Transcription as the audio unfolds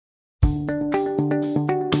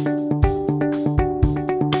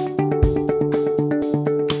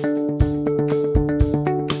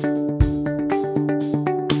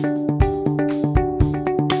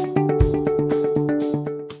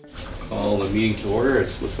meeting to order.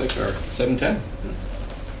 It looks like our 7:10.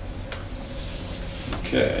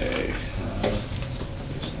 Okay.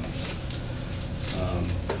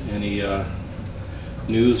 Any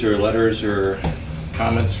news or letters or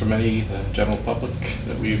comments from any general public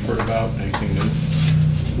that we've heard about? Anything new?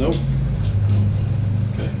 Nope.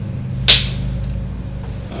 Okay.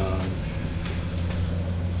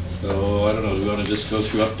 So I don't know. Do we want to just go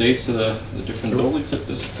through updates to the different buildings at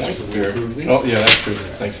this point? Oh yeah, that's true.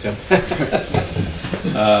 Thanks, Tim.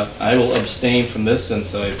 I will abstain from this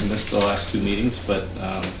since I've missed the last two meetings, but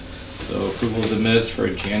so approval of the minutes for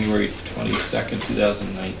January 22nd,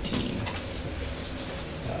 2019.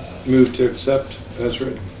 Move to accept as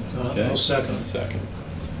written. Okay. I'll second.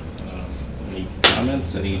 Any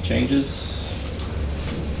comments? Any changes?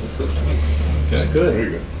 Okay. Good. Very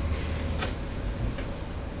good.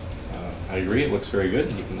 I agree. It looks very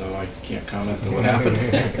good, even though I can't comment on what happened.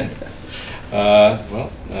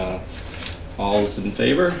 All is in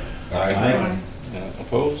favor? Aye.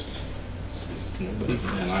 Opposed? Nobody.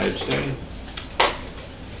 And I abstain.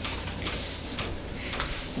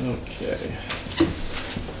 Okay.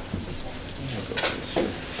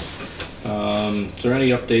 Is there any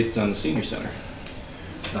updates on the senior center?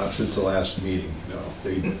 Not since the last meeting, no.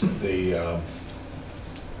 They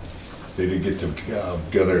did get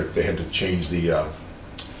together. They had to change the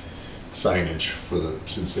signage for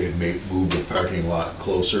since they had moved the parking lot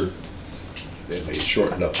closer. They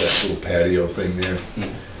shortened up that little patio thing there.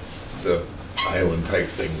 The island type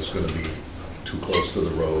thing was going to be too close to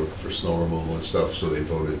the road for snow removal and stuff, so they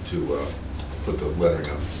voted to put the lettering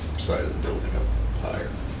on the side of the building up higher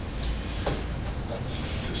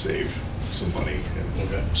to save some money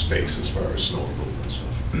and space as far as snow removal and stuff.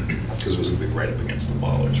 Because it was going to be right up against the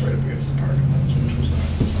bollards, right up against the parking lots, which was not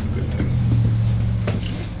a good thing.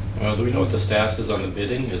 Well, do we know what the status is on the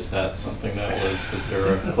bidding? Is that something that was, is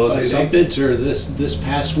there a closing Some date? bids are this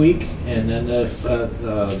past week, and then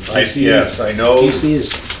Yes, I know. GC is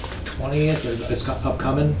 20th, it's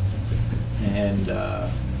upcoming, and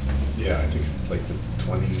Yeah, I think it's like the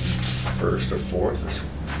 21st or 4th or something.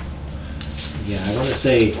 yeah, I want to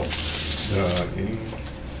say,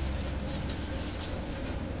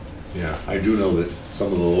 Yeah, I do know that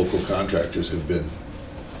some of the local contractors have been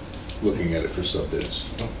looking at it for sub bids,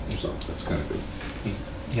 so that's kind of good.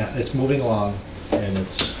 yeah, it's moving along, and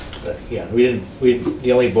it's, yeah,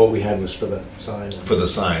 the only vote we had was for the sign. For the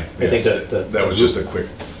sign, I think yes. That was just a quick.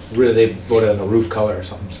 Really, they voted on the roof color or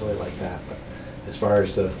something silly like that, but as far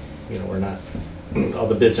as the, we're not, all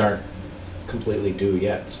the bids aren't completely due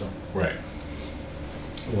yet, so Right.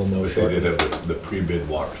 we'll know But they shortly. did have the pre-bid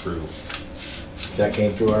walkthrough. That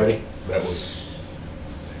came through already? That was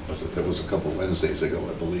a couple Wednesdays ago,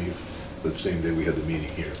 I believe. The same day we had the meeting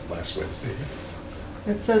here, last Wednesday.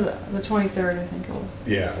 It says the 23rd, I think it was.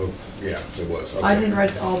 Yeah, yeah, it was. Okay. I didn't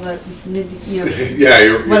read all the, Yeah,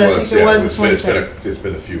 it but I was. think it Yeah, was the it's 23rd. it's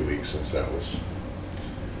been a few weeks since that was.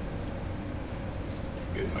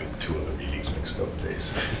 Getting my two other meetings mixed up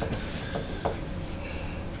days.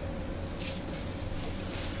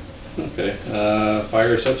 Okay,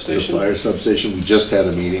 fire substation? The fire substation, we just had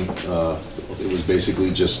a meeting. It was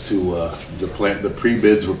basically just to, the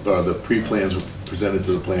pre-bids, the pre-plans were presented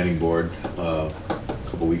to the planning board a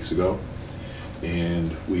couple weeks ago.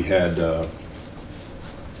 And we had, I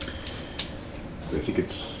think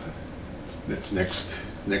it's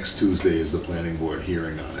next Tuesday is the planning board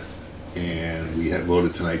hearing on it. And we had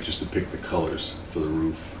voted tonight just to pick the colors for the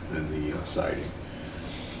roof and the siding.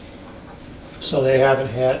 So they haven't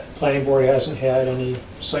had, planning board hasn't had any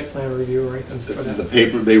site plan review or anything for The that?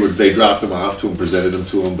 paper, they dropped them off to him, presented them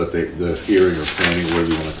to him, but the hearing or planning, whatever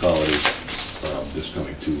you want to call it, is this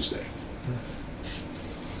coming Tuesday.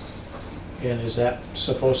 And is that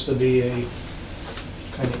supposed to be a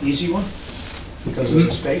kind of easy one because of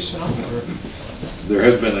the space and all, or? There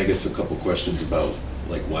have been, I guess, a couple questions about,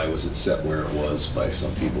 like, why was it set where it was by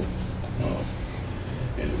some people?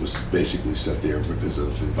 And it was basically set there because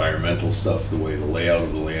of environmental stuff, the way the layout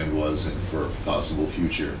of the land was, and for possible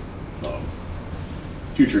future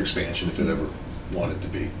expansion if it ever wanted to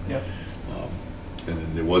be. Yep. And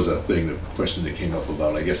then there was a question that came up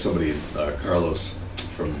about, I guess somebody, Carlos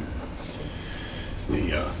from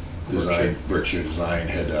the Berkshire Design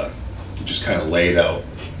had just kind of laid out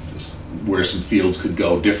where some fields could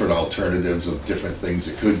go, different alternatives of different things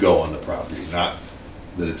that could go on the property. Not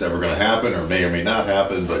that it's ever going to happen or may not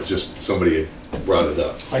happen, but just somebody had brought it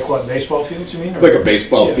up. Like what, baseball fields you mean? Or? Like a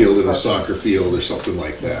baseball Yeah. field and a soccer field or something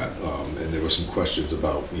like that. And there were some questions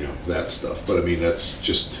about, that stuff. But I mean, that's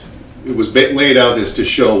just, it was laid out as to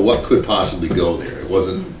show what could possibly go there. It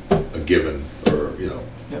wasn't a given or, Yep.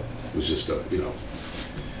 it was just a,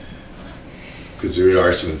 because there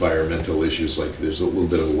are some environmental issues, like there's a little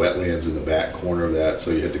bit of a wetlands in the back corner of that, so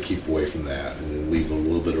you had to keep away from that and then leave a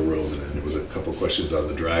little bit of room. And then there was a couple questions on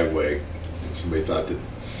the driveway. Somebody thought that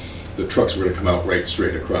the trucks were gonna come out right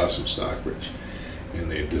straight across from Stockbridge. And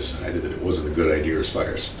they decided that it wasn't a good idea as far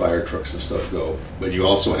as fire trucks and stuff go. But you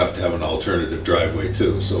also have to have an alternative driveway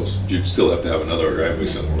too, so you'd still have to have another driveway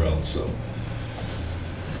somewhere else, so.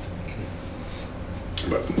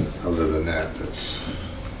 But other than that, that's,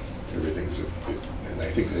 everything's, and I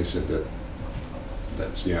think they said that,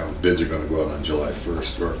 that's, yeah, the bids are gonna go out on July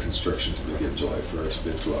 1st, or construction to begin July 1st,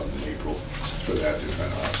 bids go out in April. For that, they're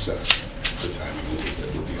trying to offset the timing a little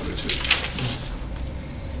bit with the other two.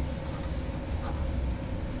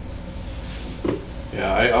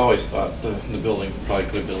 Yeah, I always thought the building probably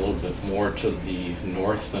could have been a little bit more to the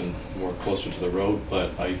north and more closer to the road,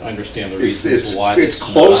 but I understand the reasons why. It's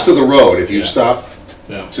close not. to the road. If you Yeah. stop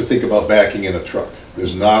Yeah. to think about backing in a truck,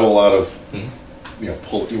 there's not a lot of, Mhm.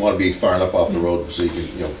 you want to be far enough off the road so you can,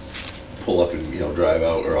 pull up and, drive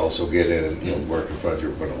out, or also get in and, work in front if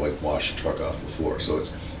you're going to like wash your truck off before. So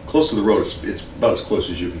it's close to the road. It's about as close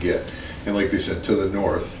as you can get. And like they said, to the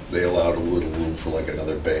north, they allowed a little room for like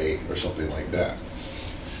another bay or something like that.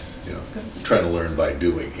 Trying to learn by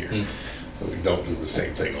doing here. Mm. So we don't do the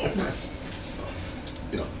same thing over.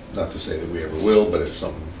 Not to say that we ever will, but if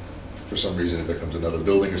something, for some reason it becomes another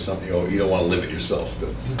building or something, you don't want to limit yourself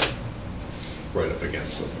to right up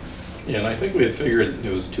against something. Yeah, and I think we had figured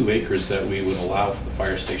it was 2 acres that we would allow for the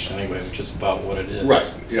fire station anyway, which is about what it is. Right,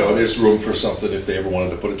 So there's room for something if they ever wanted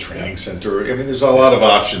to put a training center. I mean, there's a lot of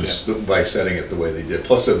options by setting it the way they did,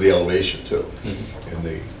 plus of the elevation too. Mhm.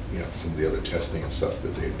 And some of the other testing and stuff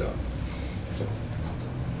that they've done. So.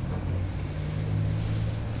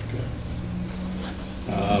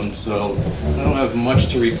 So I don't have much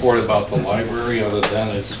to report about the library other than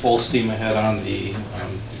it's full steam ahead on the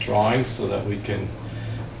drawings so that we can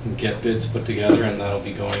get bids put together, and that'll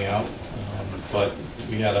be going out. But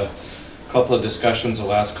we had a couple of discussions the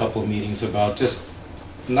last couple of meetings about just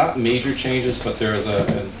not major changes, but there's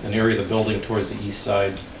an area of the building towards the east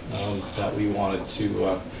side that we wanted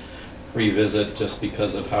to revisit just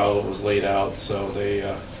because of how it was laid out. So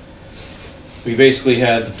we basically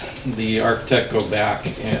had the architect go back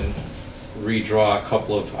and redraw a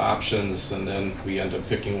couple of options, and then we ended up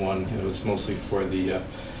picking one. It was mostly for the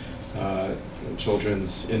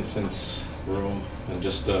children's infants room, and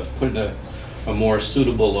just put in a more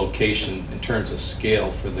suitable location in terms of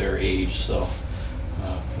scale for their age. So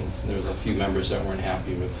there was a few members that weren't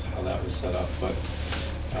happy with how that was set up, but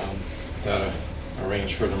that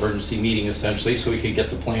arranged for an emergency meeting essentially so we could get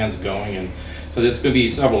the plans going. And but it's going to be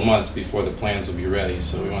several months before the plans will be ready,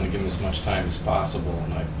 so we want to give them as much time as possible.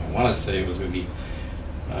 And I want to say it was going to be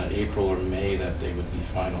April or May that they would be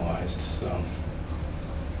finalized. So,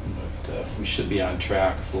 but we should be on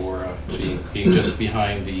track for being just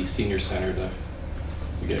behind the senior center to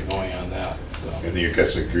get going on that. So. And the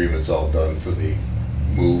UCAS agreement's all done for the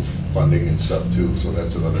move funding and stuff too, so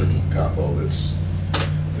that's another combo that's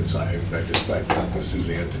I talked to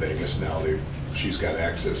Suzanne today. I guess now she's got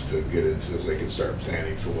access to get into, so they can start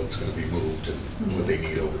planning for what's going to be moved and what they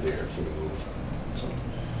need over there for the move. So.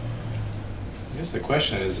 I guess the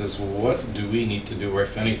question is what do we need to do, or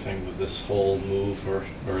if anything, with this whole move,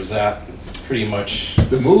 or is that pretty much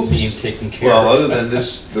the moves being taken care of? Well, other than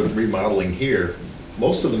the remodeling here,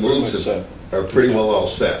 most of the moves are pretty well all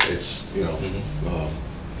set. It's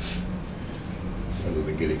other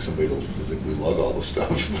than getting somebody to physically lug all the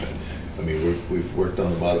stuff. I mean, we've worked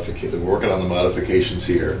on the modification. We're working on the modifications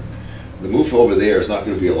here. The move over there is not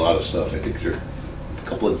going to be a lot of stuff. I think there are a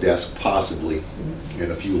couple of desks possibly,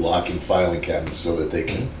 and a few locking filing cabinets so that they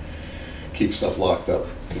can keep stuff locked up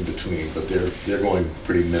in between. But they're going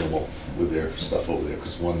pretty minimal with their stuff over there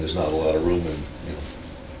because one, there's not a lot of room, and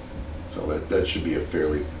so that should be a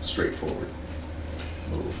fairly straightforward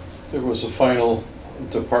move. There was a final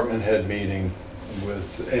department head meeting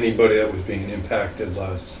with anybody that was being impacted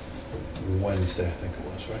last Wednesday, I think it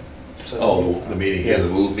was, right? So, Oh, the meeting here, Yeah. the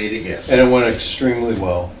move meeting, yes. and it went extremely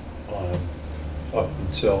well up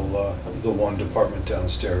until the one department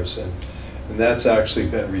downstairs, and that's actually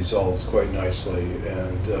been resolved quite nicely.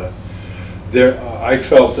 And I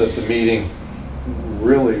felt that the meeting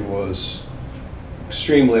really was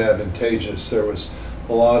extremely advantageous. There was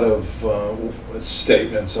a lot of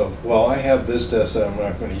statements of, well, I have this desk that I'm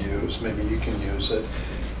not going to use, maybe you can use it.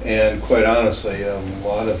 And quite honestly,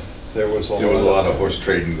 there was a lot of horse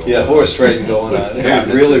trading going on. Yeah, horse trading going on. It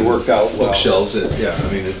really worked out well. Bookshelves, yeah,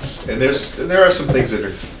 I mean, there are some things that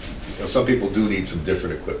are, some people do need some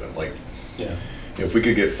different equipment, like, Yeah. if we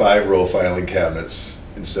could get 5-row filing cabinets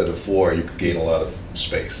instead of 4, you could gain a lot of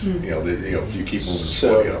space. You know, you keep moving So,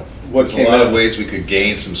 forward, you know. what There's a came lot of out- ways we could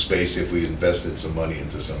gain some space if we invested some money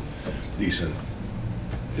into some decent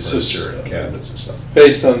It's just- furniture and cabinets and stuff.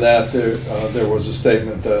 Based on that, there was a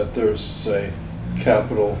statement that there's a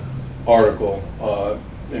capital article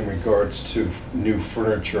in regards to new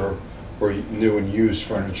furniture or new and used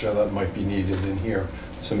furniture that might be needed in here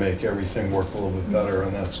to make everything work a little bit better,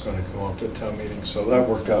 and that's going to go up at town meeting. So that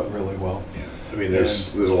worked out really well. Yeah, I mean,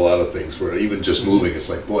 there's a lot of things where even just moving, it's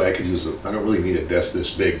like, boy, I could use I don't really need a desk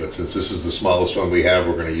this big, but since this is the smallest one we have,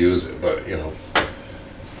 we're gonna use it, but, you know.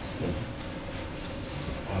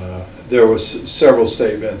 There was several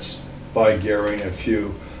statements by Gary and a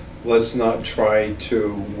few. Let's not try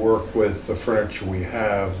to work with the furniture we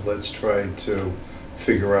have. Let's try to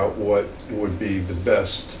figure out what would be the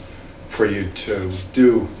best for you to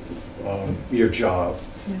do your job.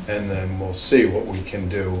 Yeah. And then we'll see what we can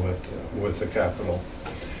do with the capital.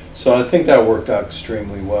 So I think that worked out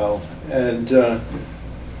extremely well. And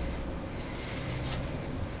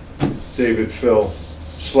David Phil,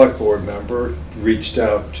 select board member, reached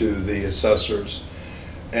out to the assessors.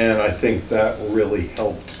 And I think that really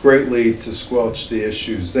helped greatly to squelch the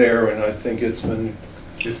issues there. And I think it's been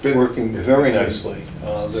working very nicely.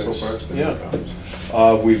 So far, it's been Yeah. no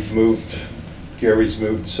problems. We've moved, Gary's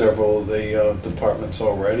moved several of the departments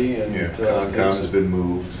already, and Yeah, Concom has been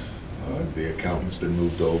moved, the accountant's been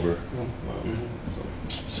moved over.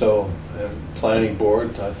 so, and planning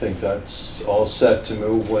board, I think that's all set to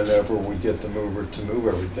move whenever we get the mover to move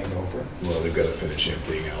everything over. Well, they've got to finish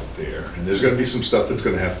emptying out there, and there's going to be some stuff that's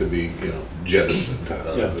going to have to be, you know, jettisoned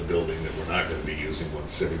out Yeah. of the building that we're not going to be using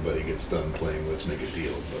once everybody gets done playing Let's Make a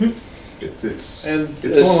Deal. But it's And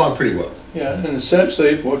going along pretty well. Yeah, and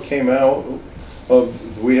essentially what came out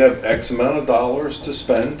of, we have X amount of dollars to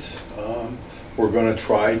spend. We're gonna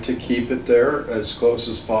try to keep it there as close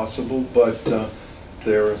as possible, but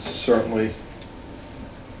there is certainly,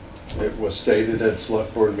 it was stated at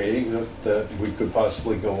select board meeting that we could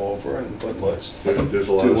possibly go over, and but let's. There's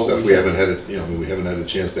a lot do of what stuff we we can. haven't had, we haven't had a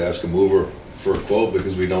chance to ask a mover for a quote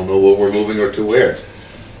because we don't know what we're moving or to where.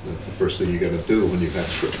 That's the first thing you gotta do when you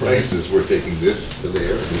ask for a price, is we're taking this to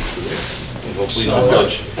there and this to there. And hopefully So, not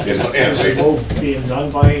touch. You know, yeah, Is the right. move being done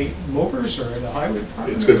by movers or the highway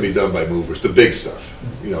department? It's gonna be done by movers, the big stuff,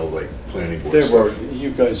 you know, like planning board They've stuff. already, you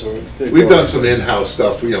guys are. they've We've done already- some in-house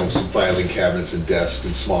stuff, you know, some filing cabinets and desks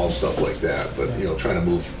and small stuff like that, but, you know, trying to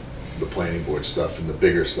move the planning board stuff and the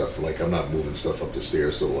bigger stuff, like I'm not moving stuff up the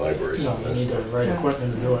stairs to the library. so No, you that's need the stuff. right Yeah.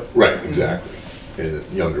 equipment to do it. Right, exactly, and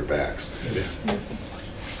the younger backs.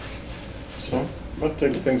 So, I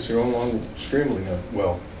think things are going along extremely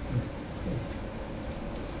well.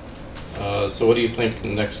 So what do you think,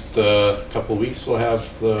 in the next couple of weeks we'll have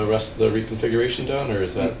the rest of the reconfiguration done, or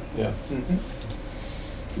is that, yeah? Mhm.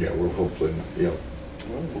 Yeah, we're hoping, you know,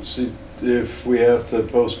 Well, we'll see if we have to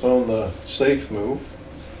postpone the safe move,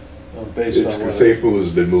 based it's, on the what. safe move has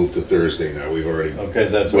been moved to Thursday now, we've already, Okay,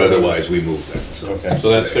 that's. what it is. weather-wise, we moved that, so. Okay. So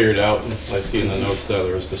that's figured out, and I see in the notes that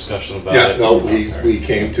there was discussion about Yeah, it. no, we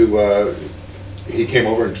came to, he came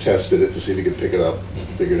over and tested it to see if he could pick it up,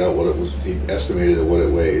 figured out what it was, he estimated what it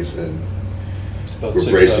weighs, and About we're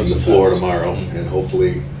bracing the 6,000 floor pounds. tomorrow, Mhm. and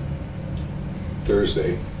hopefully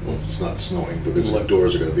Thursday, once it's not snowing, because the Like-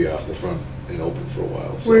 doors are gonna be off the front and open for a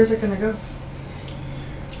while. so. Where's it gonna go?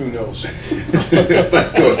 Who knows?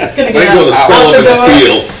 Let's go, It's gonna might get go to out. Sullivan Out the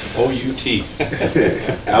Steel, O-U-T.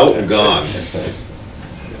 out and gone.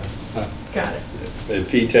 Got it.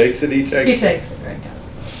 If he takes it, he takes He it. takes it, right,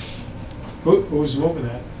 got it. Who's moving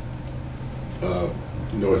that?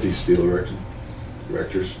 Northeast Steel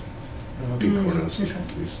Erectors, Pete Mm, Kornowski, okay.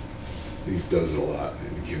 he does it a lot,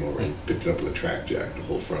 and he came over and picked it up with a track jack, the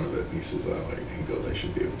whole front of it, and he says, he goes, I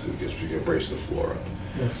should be able to, you gotta brace the floor up.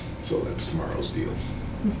 Yeah. So that's tomorrow's deal.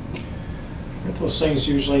 Aren't those things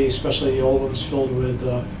usually, especially the old ones, filled with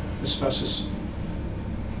asbestos?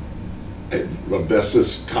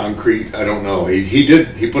 Asbestos, concrete, I don't know.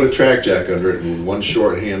 He put a track jack under it, and with one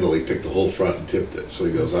short handle, he picked the whole front and tipped it. So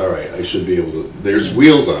he goes, all right, I should be able to, there's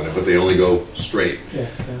wheels on it, but they only go straight. Yeah, yeah.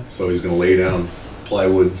 So he's gonna lay down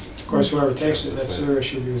plywood. Of course, whoever takes it, that's their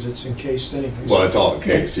issue because it's encased anyways. Well, it's all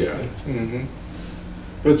encased, yeah. Mhm.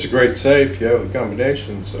 But it's a great safe, you have the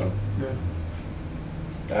combination, so. Yeah.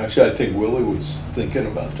 Actually, I think Willie was thinking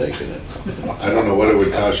about taking it. I don't know what it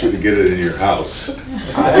would cost you to get it in your house.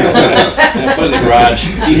 Yeah, put it in the garage.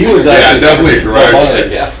 He was Yeah, actually- definitely a garage.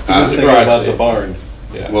 Yeah. He was The thinking garage about the safe. barn,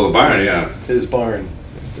 Yeah. Well, the barn, yeah. his barn,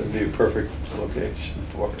 that'd be a perfect location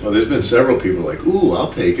for it. Well, there's been several people like, ooh,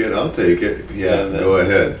 I'll take it, I'll take it. Yeah, And then- go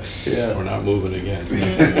ahead. We're Yeah, not moving again.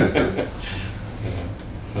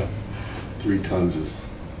 3 tons is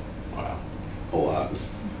a lot.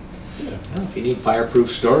 Well, if you need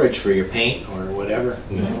fireproof storage for your paint or whatever,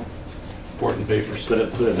 you Yeah. know, Important papers. put a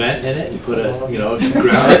vent in it and put a, you know,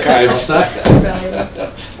 ground archives.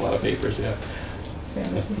 A lot of papers, yeah.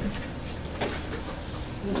 Fantasy.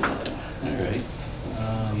 All right.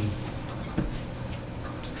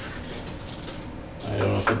 I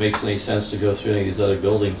don't know if it makes any sense to go through any of these other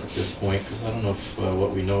buildings at this point, because I don't know if,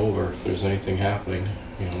 what we know or if there's anything happening.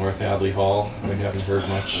 You know, North Hadley Hall, we haven't heard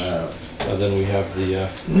much. Then we have the,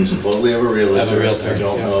 They supposedly have a realtor. Have a realtor, I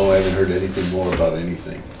don't yeah. know, I haven't heard anything more about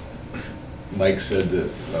anything. Mike said that,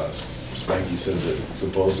 Spanky said that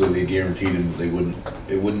supposedly they guaranteed him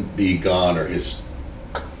it wouldn't be gone, or his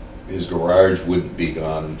garage wouldn't be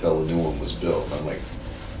gone until the new one was built. I'm like,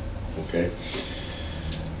 okay.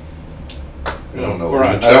 I don't know. We're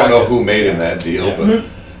on I don't know track. who made him that deal, Yeah.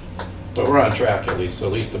 But we're on track at least, so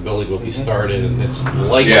at least the building will be started, and it's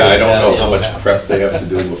likely. yeah, I don't know that how it'll much happen. prep they have to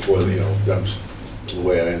do before the, the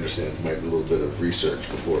way I understand it, might be a little bit of research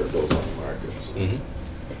before it goes on the market. So Mhm.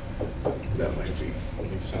 that might be.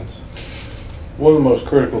 Makes sense. One of the most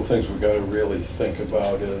critical things we gotta really think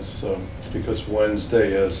about is, because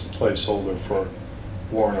Wednesday is placeholder for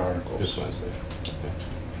warrant articles. This Wednesday.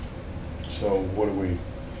 So what do we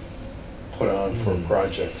put on for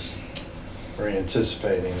projects? Are you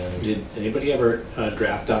anticipating any? Did anybody ever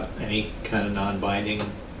draft up any kind of non-binding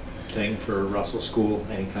thing for Russell School,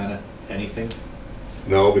 any kind of, anything?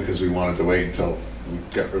 No, because we wanted to wait until we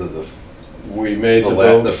got rid of We made the the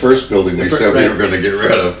vote, first building we The fir- said we right. were gonna get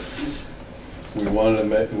rid of. we wanted to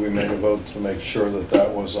make, we made a vote to make sure that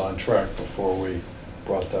that was on track before we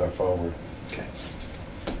brought that forward. Okay.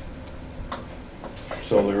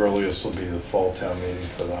 So the earliest will be the fall town meeting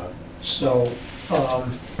for that. So,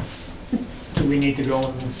 do we need to go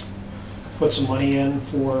and put some money in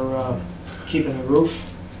for keeping the roof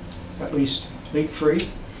at least leak-free,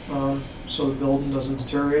 so the building doesn't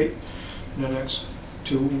deteriorate in the next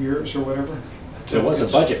 2 years or whatever? There was a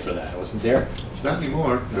budget for that, wasn't there? It's not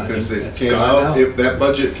anymore, Not because anymore. it It's came gone out, now. that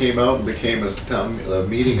budget came out and became a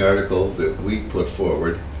meeting article that we put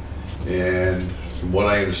forward. And from what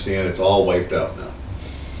I understand, it's all wiped out now,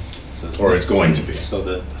 or it's going to be. So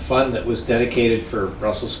the fund that was dedicated for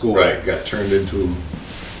Russell School. Right, got turned into,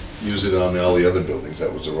 use it on all the other buildings.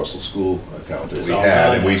 That was the Russell School account that It's we all had.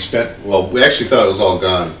 gone And we now. spent, well, we actually thought it was all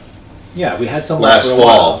gone Yeah, we had some last for a fall.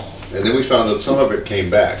 while. And then we found out some of it came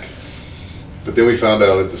back. But then we found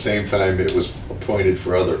out at the same time it was appointed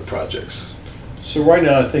for other projects. So right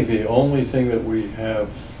now, I think the only thing that we have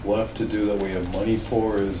left to do that we have money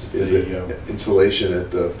for is Is the, it insulation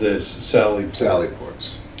at the this Sally. Sally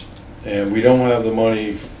ports? And we don't have the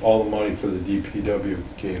money, all the money for the DPW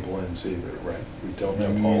cable ends either, right? We don't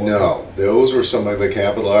have all of it. No, those were some of the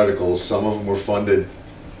capital articles. Some of them were funded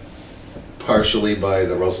partially by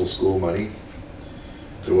the Russell School money.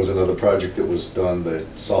 There was another project that was done, the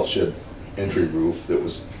salt shed entry roof, that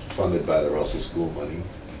was funded by the Russell School money.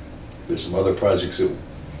 There's some other projects that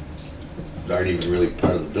aren't even really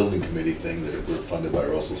part of the building committee thing that were funded by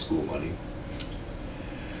Russell School money.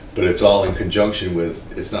 But it's all in conjunction with,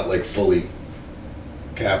 it's not like fully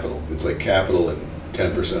capital. It's like capital and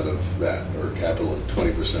 10% of that, or capital and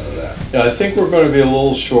 20% of that. Yeah, I think we're gonna be a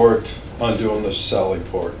little short on doing the Sally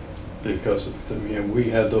port, because, we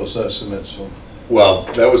had those estimates from. Well,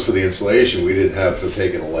 that was for the insulation. We didn't have for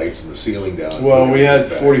taking the lights and the ceiling down. and Well, putting we had it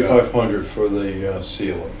back up. 4,500 for the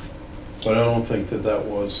ceiling, but I don't think that that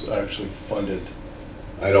was actually funded.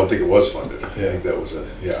 I don't think it was funded. I Yeah. think that was a,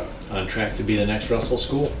 yeah. On track to be the next Russell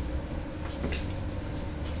School.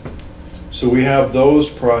 So we have those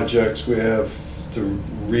projects, we have to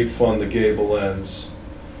refund the gable ends.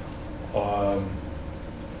 Well,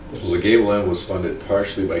 the gable end was funded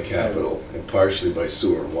partially by capital and partially by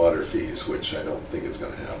sewer and water fees, which I don't think is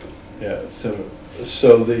gonna happen. Yeah, so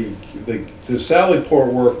the Sally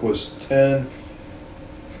Port work was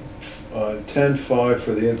 10,500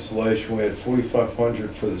 for the insulation, we had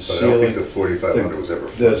 4,500 for the But I don't think the ceiling. 4,500 was ever The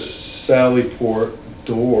funded. Sally Port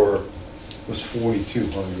door was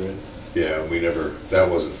 4,200. Yeah, we never, that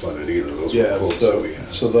wasn't funded either. Those were Yeah, quotes that so, we had.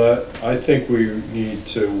 so that, I think we need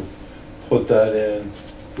to put that in.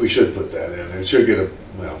 We should put that in. It should get a,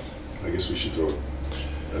 well, I guess we should throw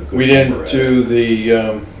a good We number didn't at do it. the,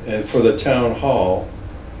 and for the town hall,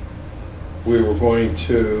 we were going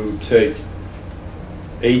to take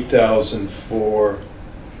 8,000 for,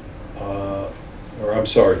 or I'm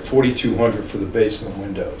sorry, 4,200 for the basement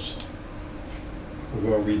windows.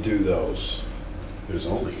 We're gonna redo those. There's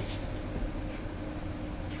only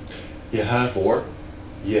You have, 4?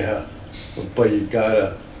 yeah, but you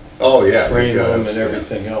gotta Oh, yeah. frame we've got- them and yeah.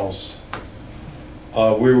 everything else.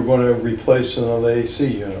 We were gonna replace another AC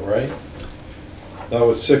unit, right? That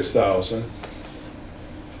was 6,000.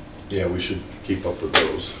 Yeah, we should keep up with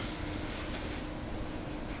those.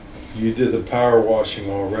 You did the power washing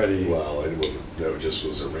already. Well, that just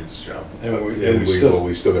was a rinse job. And But, we- yeah, and we still- well,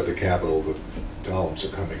 we still got the capital, the columns are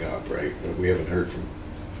coming up, right? But we haven't heard from,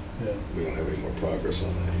 Yeah. we don't have any more progress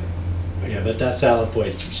on that yet. Yeah, but that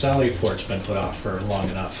salary report's been put off for long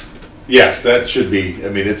enough. Yes, that should be, I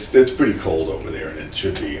mean, it's pretty cold over there, and it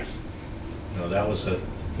should be, You know, that was a,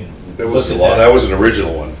 you know. that was a look at lot, that was an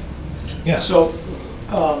original one. Yeah. So,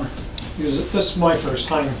 because this is my first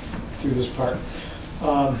time through this part.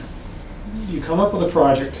 You come up with a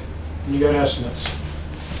project, and you got estimates.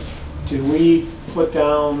 Did we put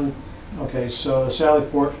down, okay, so the Sally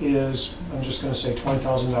Port is, I'm just gonna say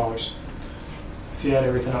 $20,000. If you add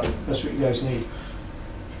everything up, that's what you guys need.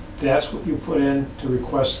 That's what you put in to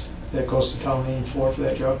request that goes to town meeting for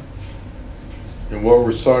that job? And what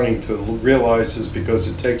we're starting to realize is because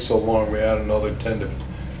it takes so long, we add another 10 to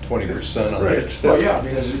 20% on Right. it. Well, yeah,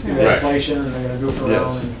 because you got Right. inflation, and they're gonna goof Yes.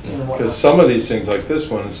 around and whatnot. Because some of these things, like this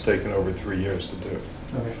one, has taken over 3 years to do.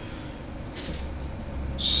 Okay.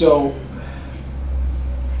 So,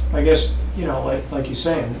 I guess, you know, like you're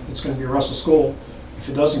saying, it's gonna be Russell School if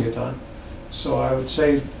it doesn't get done. So I would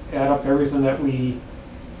say add up everything that we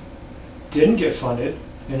didn't get funded,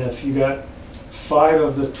 and if you got 5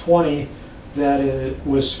 of the 20 that it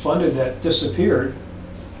was funded that disappeared,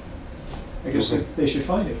 I guess they should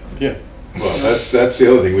find it. Yeah. Well, that's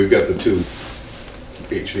the other thing, we've got the 2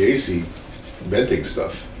 HVAC venting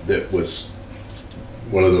stuff that was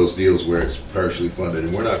one of those deals where it's partially funded,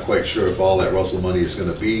 and we're not quite sure if all that Russell money is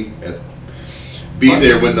gonna be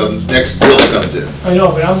there when the next bill comes in. I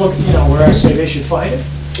know, but I'm looking, you know, where I say they should find it,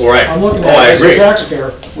 All right. I'm looking Oh, at I it as a agree.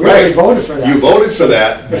 taxpayer. We already Right. voted for that. You voted for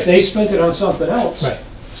that, If they spent it on something else, Right.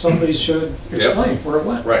 somebody should Yep. explain where it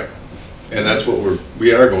went. right, and that's what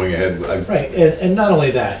we are going ahead, Right, and not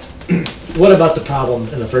only that, what about the problem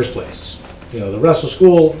in the first place? You know, the Russell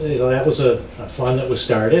School, you know, that was a fund that was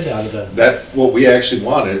started out of the, that, what we actually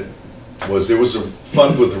wanted was, there was a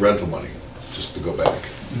fund with the rental money, just to go back,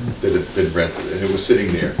 that had been rented, and it was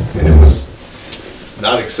sitting there, and it was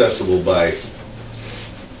not accessible by,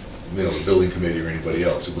 you know, the building committee or anybody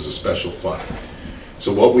else, it was a special fund.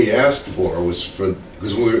 So what we asked for was because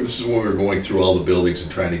this is when we were going through all the buildings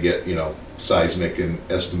and trying to get, you know, seismic and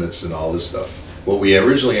estimates and all this stuff. What we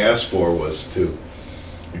originally asked for was to,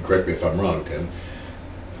 and correct me if I'm wrong, Tim,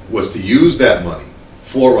 was to use that money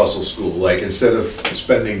for Russell School, like instead of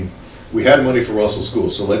spending, we had money for Russell School,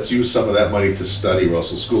 so let's use some of that money to study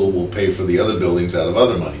Russell School, we'll pay for the other buildings out of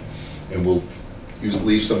other money. And we'll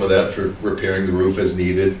leave some of that for repairing the roof as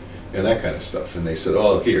needed and that kind of stuff. And they said,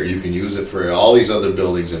 oh, here, you can use it for all these other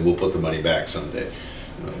buildings and we'll put the money back someday.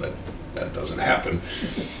 You know, that doesn't happen,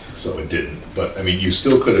 so it didn't. But, I mean, you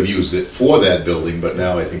still could have used it for that building, but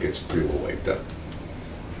now I think it's pretty well wiped out.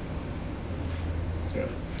 Yeah.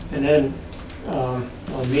 And then,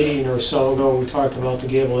 a meeting or so ago, we talked about the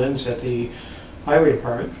gable ends at the highway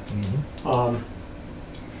department.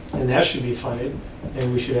 And that should be funded,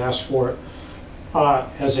 and we should ask for it.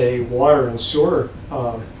 As a water and sewer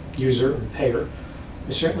user and payer,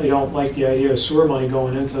 I certainly don't like the idea of sewer money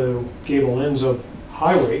going into gable ends of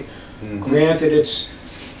highway. Granted, it's,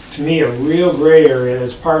 to me, a real gray area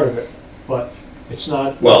as part of it, but it's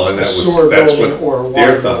not Well, and a that's sewer what building or a water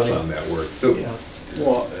their thoughts building. on that were too. Yeah.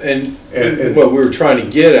 Well, and And- what we were trying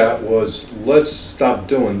to get at was, let's stop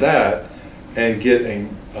doing that and get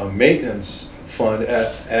a maintenance fund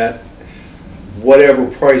at whatever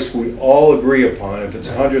price we all agree upon. If it's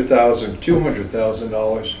 $100,000,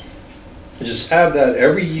 $200,000, just have that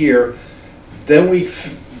every year. Then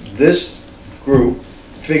this group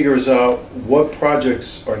figures out what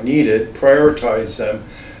projects are needed, prioritize them,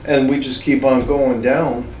 and we just keep on going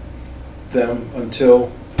down them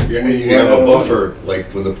until Yeah, and you have a buffer, like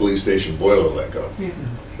when the police station boiler let go.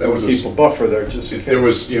 That was keep a buffer there just in case. there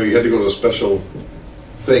was, you know, you had to go to a special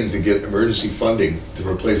thing to get emergency funding to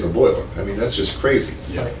replace a boiler. I mean, that's just crazy.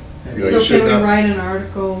 Yeah. You know, you So should can we not. write an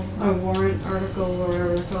article, a warrant article, or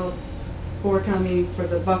whatever it's called, for town meeting for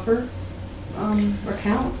the buffer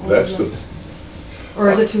account? Or That's the, Or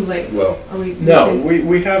is it too late? well, Are we? No,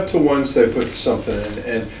 we have to Wednesday put something in,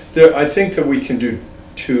 and there, I think that we can do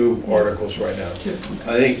 2 articles right now. Two.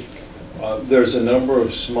 I think there's a number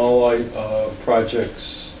of small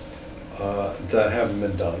projects that haven't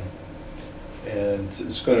been done, and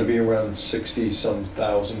it's going to be around $60-some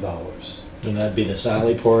thousand. and that'd be the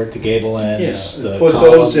Sally Port, the gable ends, the Put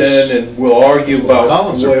columns. those in, and we'll argue Well, about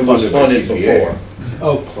columns are where it was funded by funded CPA. before.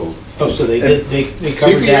 Oh, so they did, they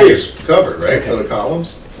covered CPA that? is covered, right, for Okay. the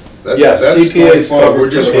columns? That's- Yes, that's CPA is fine. covered We're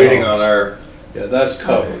for just the waiting columns. on our, Yeah, that's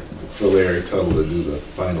covered. for Larry Tuttle to do the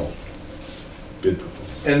final bid proposal.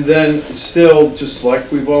 And then still, just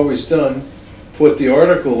like we've always done, put the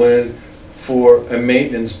article in for a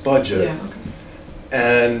maintenance budget. Yeah, okay.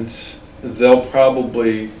 And they'll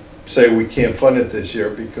probably say we can't fund it this year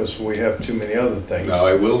because we have too many other things. Now,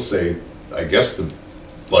 I will say, I guess the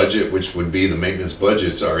budget, which would be the maintenance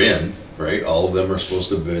budgets, are in, right? All of them are supposed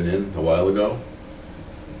to have been in a while ago.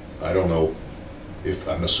 I don't know if,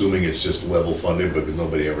 I'm assuming it's just level funded because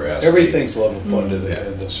nobody ever asked me. Everything's level funded Yeah.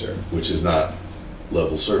 ahead this year. Which is not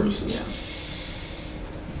level services. Yeah.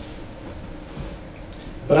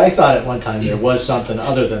 But I thought at one time there was something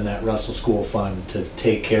other than that Russell School Fund to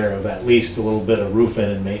take care of at least a little bit of roofing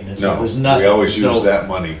and maintenance. No, There was nothing. we always no- use that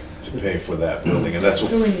money to pay for that building, and that's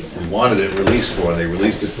what So we we need that. wanted it released for, and they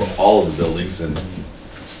released it for all of the buildings, and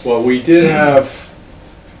Well, we did have,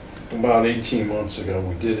 about 18 months ago,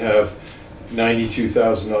 we did have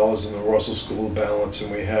 $92,000 in the Russell School balance, and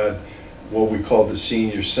we had what we called the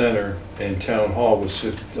senior center, and town hall was a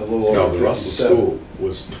little over no, the Russell 57. School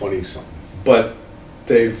was 20-something. But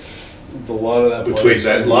they've, a lot of that money's Between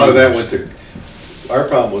that, a been lot of that used. went to, our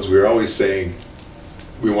problem was we were always saying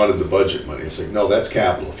we wanted the budget money. It's like, no, that's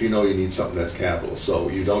capital. If you know you need something, that's capital. So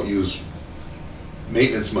you don't use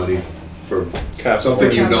maintenance money for Capital.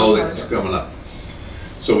 something you know Capital that's project. coming up.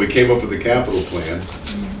 So we came up with a capital plan,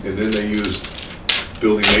 and then they used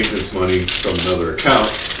building maintenance money from another account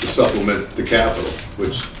to supplement the capital,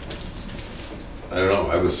 which, I don't know,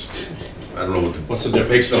 I don't know What's the it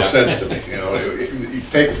makes no difference? sense to me, you know, you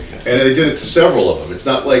take, and they did it to several of them, it's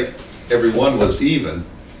not like every one was even,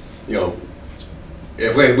 you know,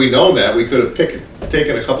 if we known that, we could have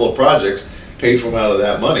taken a couple of projects, paid for them out of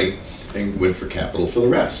that money, and went for capital for the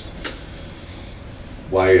rest.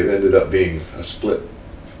 Why it ended up being a split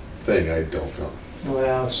thing, I don't know,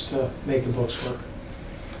 Well, it's to make the books work.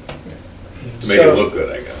 to make it look good,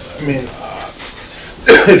 I guess. I mean,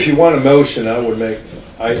 if you want a motion,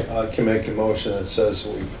 I can make a motion that says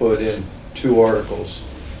we put in 2 articles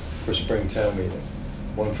for Springtown meeting.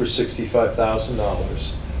 One for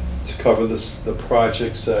 $65,000 to cover the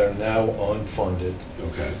projects that are now unfunded,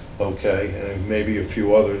 Okay. okay, and maybe a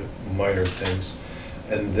few other minor things.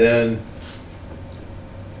 And then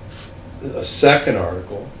a second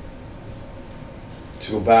article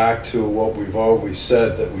to go back to what we've always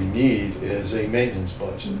said that we need is a maintenance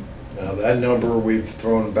budget. Now, that number we've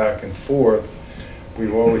thrown back and forth,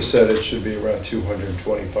 we've always said it should be around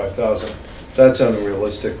 225,000. That's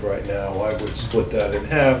unrealistic right now. I would split that in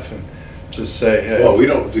half and just say, hey. Well,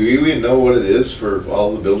 do you even know what it is for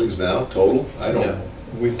all the buildings now, total? I don't. No,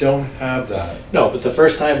 we don't have that. No, but the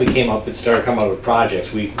first time we came up and started coming up with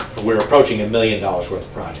projects, we're approaching $1 million worth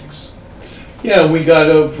of projects. Yeah, and we got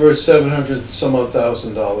over 700 some odd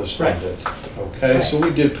thousand dollars Right. funded. Okay, so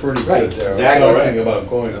we did pretty Right, good there. exactly. I'm talking about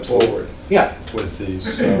going Absolutely. forward Yeah, with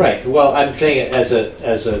these. right. Well, I'm saying it as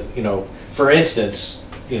a, you know, for instance,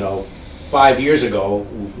 you know, 5 years ago,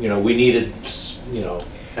 you know, we needed, you know,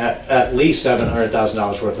 at least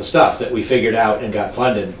 $700,000 worth of stuff that we figured out and got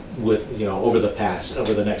funded with, you know, over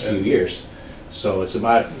the next few years. So it's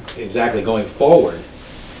about exactly going forward.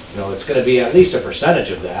 You know, it's gonna be at least a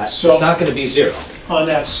percentage of that. It's So- not gonna be zero. On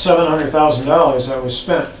that $700,000 that was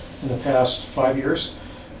spent in the past 5 years,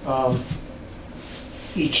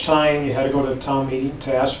 each time you had to go to the town meeting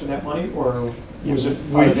to ask for that money, or was it?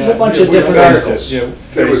 We- out of that- a bunch of we different phased it, articles. yeah,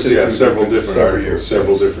 There was, phased it yeah, through several different several years. articles,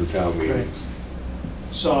 several different town meetings.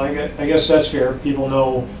 So I guess that's fair. People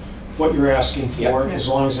know what you're asking for, Yeah. as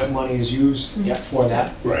long as that money is used Yeah. for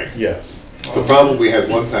that. Right. Yes. The problem we had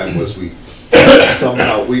one time was we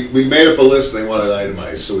somehow, we made up a list and they wanted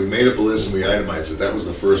itemized, so we made up a list and we itemized it. That was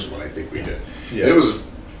the first one I think we did. And it was a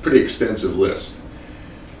pretty extensive list.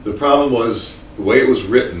 The problem was, the way it was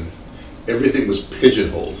written, everything was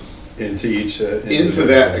pigeonholed Into each. into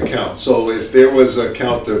that account. So if there was an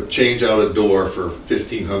account to change out a door for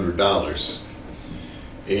 $1,500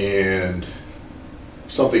 and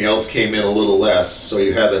something else came in a little less, so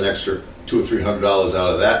you had an extra $200 or $300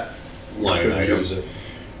 out of that line Couldn't item, use it.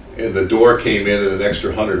 and the door came in at an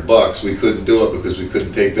extra $100, we couldn't do it because we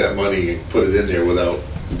couldn't take that money and put it in there without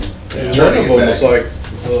And one turning of it them was back. like,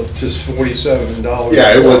 just $47.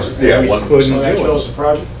 Yeah, it was- and yeah, we one- couldn't So that do kills it. the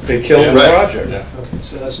project. They killed the Right. project. Yeah. Okay,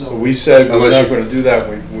 so that's So no. we said we're Unless not you- gonna do that,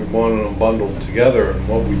 we wanted them bundled together, and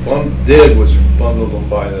what we did was we bundled them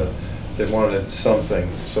by they wanted something,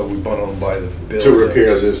 so we bundled them by the buildings. to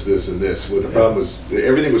repair this, and this. Well, the problem was,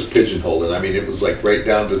 everything was pigeonholed, and I mean, it was like right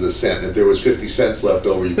down to the cent. If there was 50 cents left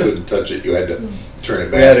over, you couldn't touch it, you had to turn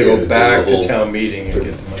it back. We had to in go and do back the to whole- town meeting and get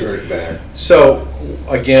the money. Turn it back. So,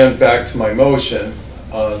 again, back to my motion,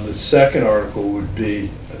 the second article would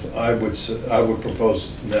be I would propose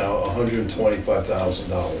now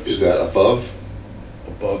 $125,000. Is that above?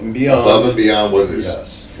 Above and beyond. Above and beyond what is?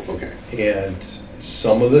 Yes. Okay. And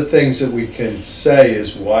some of the things that we can say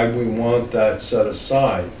is why we want that set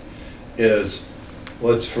aside is,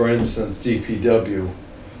 let's, for instance, DPW,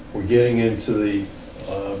 we're getting into the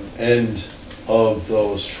end of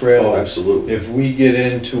those trailers. Oh, absolutely. If we get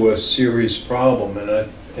into a serious problem, and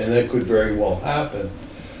that could very well happen,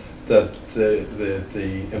 that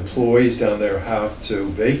the employees down there have to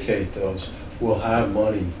vacate those, we'll have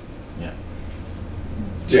money.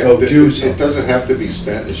 Yeah, Go do something. it doesn't have to be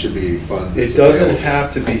spent, it should be fun. It doesn't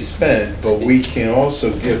have to be spent, but we can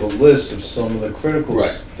also give a list of some of the critical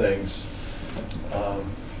Right. things.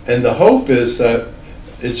 And the hope is that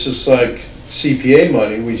it's just like CPA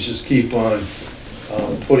money, we just keep on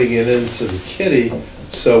putting it into the kitty,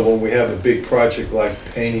 so when we have a big project like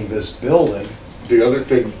painting this building, The other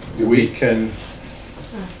thing, we can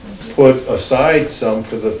put aside some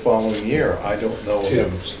for the following year. I don't know.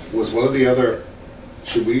 Tim, was one of the other,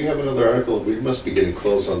 should we have another article? We must be getting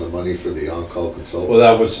close on the money for the on-call consultant. Well,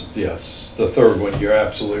 that was, yes, the third one, you're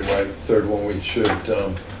absolutely right. Third one, we should,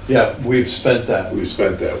 yeah, we've spent that. We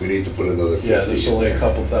spent that, we need to put another 50 Yeah, there's in only a there.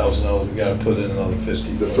 couple $1,000, we gotta put in another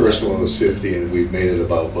 50. The first one was 50, and we've made it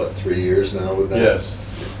about, what, 3 years now with that? Yes.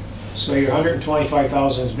 So your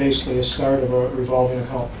 125,000 is basically a start of a revolving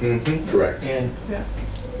account. Mm-hmm. Correct. And Yeah.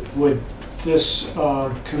 would this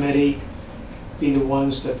committee be the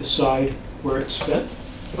ones that decide where it's spent?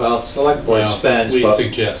 Well, select board Well, spends, we but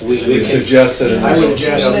suggest. we We can- suggested I would it,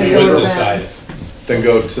 suggest We Then would go decide it. then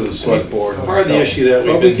go to the select board. and Part of the tell issue them. that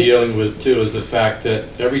Well, we've we been can- dealing with too is the fact that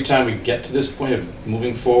every time we get to this point of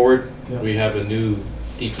moving forward, Yeah. we have a new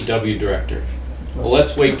DPW director. Well,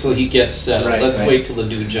 let's wait till he gets settled, Right, let's right. wait till the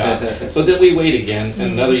new job. So then we wait again,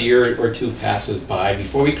 and another year or two passes by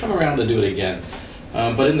before we come around to do it again.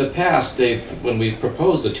 But in the past, when we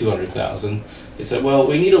proposed the 200,000, they said, well,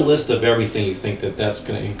 we need a list of everything you think that that's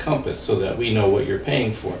gonna encompass so that we know what you're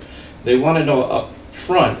paying for. They wanna know up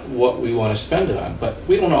front what we wanna spend it on, but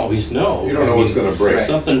we don't always know. You don't know what's gonna break.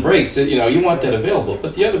 Something breaks, you want that available.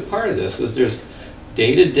 But the other part of this is there's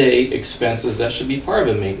day-to-day expenses that should be part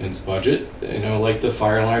of a maintenance budget, like the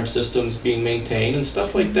fire alarm systems being maintained and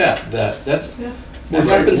stuff like that. That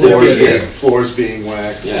happens every year. Floors being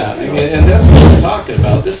waxed. Yeah, I you mean, know. and that's what we're talking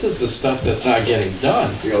about. This is the stuff that's not getting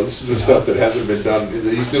done. You know, this is the stuff that hasn't been done, in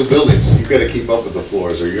these new buildings, you've gotta keep up with the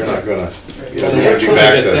floors, or you're not gonna, you're So not we're gonna be trying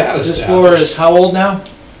back to get that to This floor is established. how old now?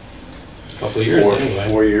 Couple of years anyway.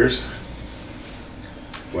 4 years.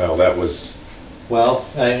 Well, that was, Well,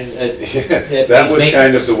 it that needs was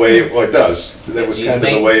kind of maintenance. the way, well, it does, that was It needs kind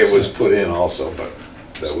of the way it was maintenance. put in also, but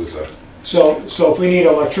that was a, So if we need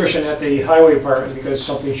an electrician at the highway department because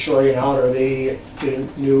something's shorting out or they get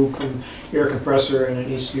a new air compressor and it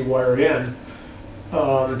needs to be wired in,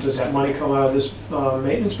 does that money come out of this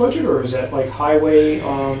maintenance budget or is that like highway?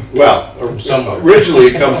 well, somewhere. originally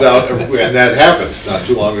it comes out, and that happened not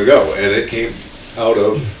too long ago, and it came out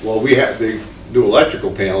of, well, we had, the new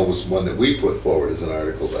electrical panel was one that we put forward as an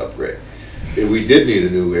article to upgrade. And we did need a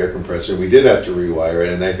new air compressor, we did have to rewire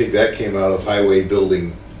it, and I think that came out of highway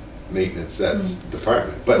building maintenance, that's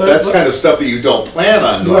department. But But- that's kind of stuff that you don't plan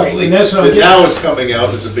on Right, normally, and that's what I'm that now getting is coming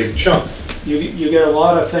out as a big chunk. You get a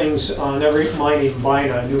lot of things on every, mine even buying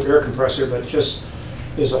a new air compressor, but just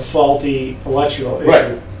is a faulty electrical Right.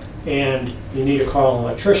 issue. And you need to call an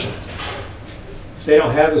electrician. If they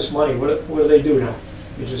don't have this money, what do they do now?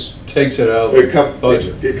 You just, Takes it out of It the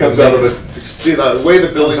budget. comes out of the, see, the way the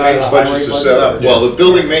building Comes out of maintenance the budgets are highway set up, budget? well, the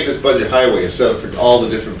building maintenance budget highway is set up for all the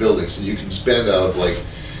different buildings, and you can spend out of like,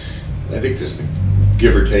 I think there's,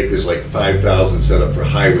 give or take, there's like 5,000 set up for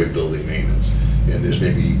highway building maintenance, and there's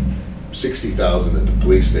maybe 60,000 at the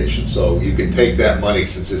police station, so you can take that money,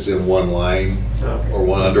 since it's in one line, or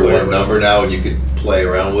one under Play one around. number now, and you can play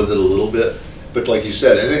around with it a little bit. But like you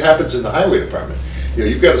said, and it happens in the highway department,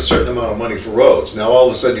 you've got a certain amount of money for roads, now all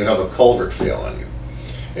of a sudden you have a culvert fail on you.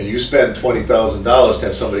 And you spend $20,000 to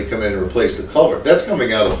have somebody come in and replace the culvert, that's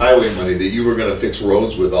coming out of highway money that you were gonna fix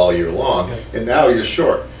roads with all year long, and now you're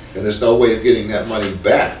short, and there's no way of getting that money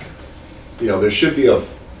back. There should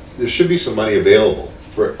be some money available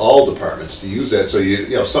for all departments to use that, so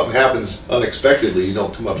if something happens unexpectedly, you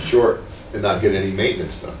don't come up short and not get any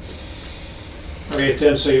maintenance done. okay,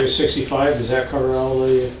 Tim, so you're 65, does that cover all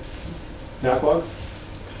the backlog?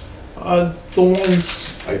 The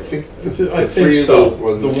ones, I think I the three think so, little,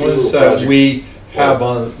 or the three ones little that projects. we have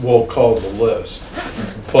on, we'll call the list.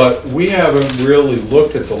 But we haven't really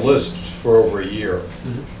looked at the list for over a year,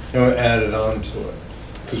 added on to it.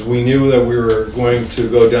 Because we knew that we were going to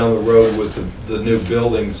go down the road with the new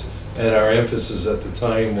buildings And our emphasis at the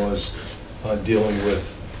time was on dealing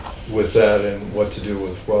with that and what to do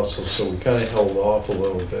with Russell, so we kind of held off a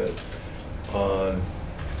little bit on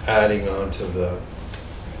adding on to the,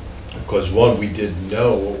 because one, we didn't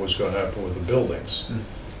know what was going to happen with the buildings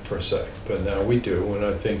per se, but now we do, and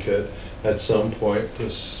I think at some point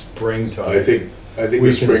this springtime. I think We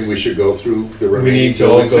this can- spring we should go through the We remaining need to all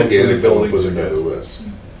buildings go through again the and come up buildings with another again. list.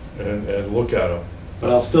 And look at them. But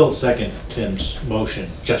I'll still second Tim's motion,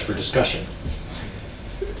 just for discussion.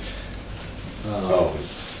 Oh,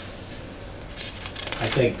 I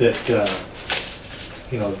think that,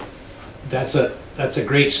 you know, that's a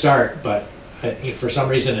great start, but for some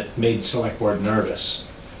reason it made select board nervous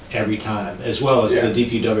every time, as well as Yeah. the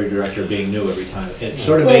DPW director being new every time. It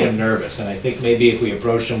sort of made him nervous, and I think maybe if we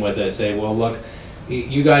approached him with it, say, well, look,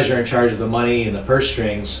 you guys are in charge of the money and the purse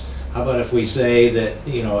strings. How about if we say that,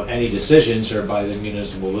 you know, any decisions are by the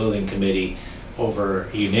municipal building committee over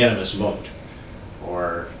a unanimous vote?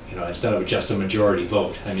 Or, you know, instead of just a majority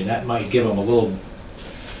vote. I mean, that might give them a little,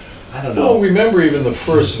 I don't Well, know. remember even the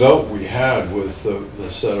first vote we had with the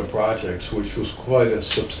set of projects, which was quite a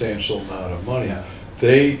substantial amount of money. Yeah.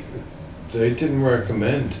 They didn't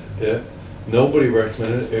recommend it. Nobody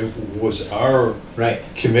recommended it. It was our Right.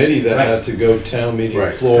 committee that Right. had to go town meeting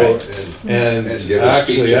Right. floor. Right. And And give a speech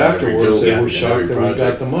actually on every afterwards, they building were and shocked every that we got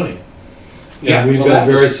project. the money. Yeah, And we've well, been that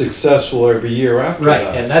very was- successful every year after Right,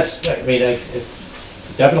 that. and that's, I mean, it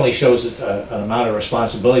definitely shows an amount of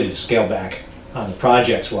responsibility to scale back on the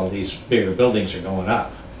projects while these bigger buildings are going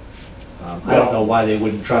up. I don't know why they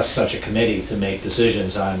wouldn't trust such a committee to make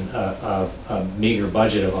decisions on a meager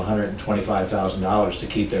budget of $125,000 to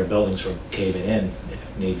keep their buildings from caving in if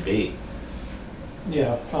need be.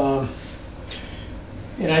 Yeah,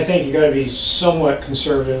 and I think you gotta be somewhat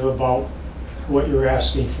conservative about what you're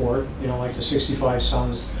asking for. You know, like the 65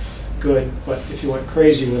 sounds good, but if you went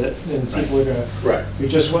crazy with it, then people are gonna, right, we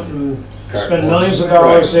just went and Carte spent blanche. millions of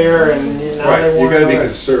dollars Right. there, and now they right, you want gotta be another.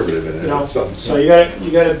 conservative in You it. know, It's some- so you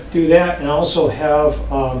gotta do that, and also have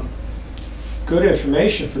good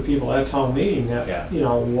information for people at town meeting Yeah. that, you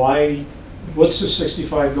know, what's the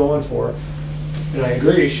 65 going for? And I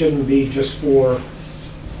agree, it shouldn't be just for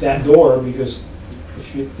that door, because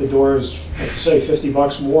if the door is, like you say,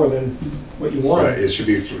 $50 more than what you Right, want. it should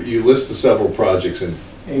be, you list the several projects and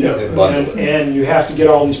And Yeah. and bundle it. and you have to get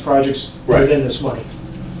all these projects Right. within this money,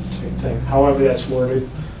 type thing, however that's worded.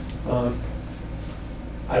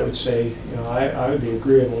 I would say, you know, I would be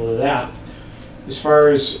agreeable to that. As far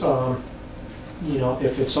as, you know,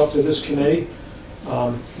 if it's up to this committee,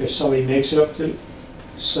 if somebody makes it up to,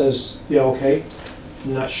 says, yeah, okay,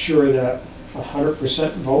 I'm not sure that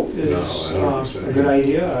 100% vote is No, 100%, a good yeah.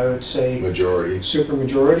 idea. I would say Majority.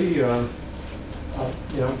 supermajority, you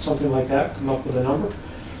know, something like that, come up with a number.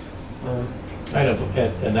 Kind of,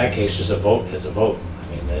 in that case, just a vote is a vote.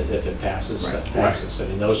 I mean, if it passes, it Right. passes. I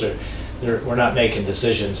mean, we're not making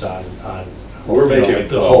decisions on, We're you know, making- like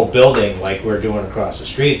the whole building like we're doing across the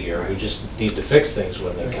street here. We just need to fix things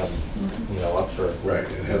when they come, you know, up for Right,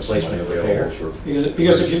 and have some money replacement and repair. available for.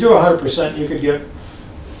 Because if you do 100%, you could get,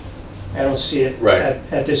 I don't see it Right.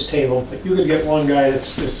 at this table, but you could get one guy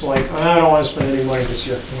that's just like, I don't want to spend any money this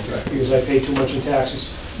year Right. because I pay too much in taxes.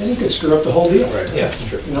 And he could screw up the whole deal, Right. Yeah, it's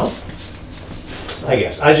true. you know? I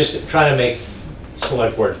guess, I just try to make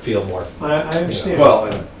select board feel more, I understand. Well,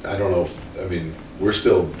 and I don't know, I mean, we're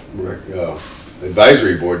still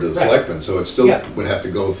advisory board to the Right. selectmen, so it still Yeah. would have to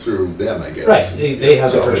go through them, I guess. right, they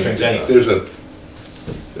have the So, purse strings anyway.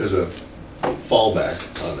 There's a fallback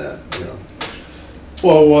on that, you know.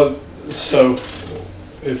 Well, so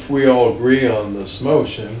if we all agree on this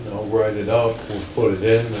motion, I'll write it up, we'll put it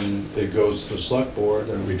in, and it goes to the select board,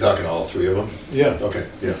 Are and, we talking all three of them? yeah. Okay,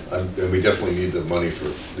 yeah, and we definitely need the money for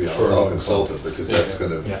the For on-call on-call. consultant, because that's Yeah.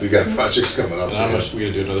 gonna, Yeah. we got projects coming up. And how much, we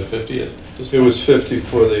gonna do another 50 at this It point? was 50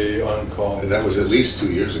 for the on-call. And that was at least 2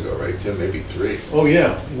 years ago, right, Tim, maybe 3? Oh,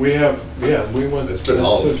 yeah, we went. It's been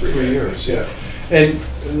all two, 3, I 3 think, years, yeah. And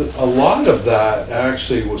a lot of that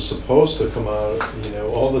actually was supposed to come out, you know,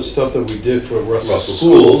 all the stuff that we did for Russell Russell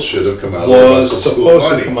School School should have come out of the was Russell School supposed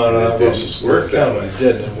money. to come out of and that it didn't Russell School work that account, way. and it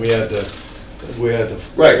didn't, and we had to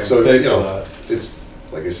Right, so, pay you for know, that. it's,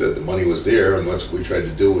 like I said, the money was there, and what we tried to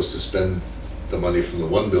do was to spend the money from the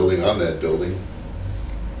one building on that building.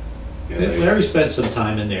 And they- Larry spent some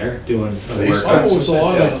time in there doing They work. spent Oh, it was a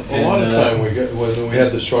lot of And, time we got, when we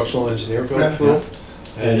had the structural engineer go Yeah. through,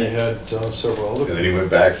 and And we it- had several other. And then he went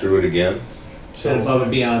back through it again. And above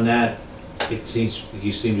and beyond that, it seems,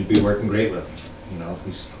 you seem to be working great with, you know,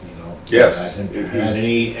 he's, you know. Yes, Hadn't it- had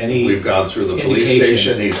any, We've gone through the police indication.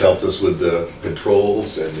 station, he's helped us with the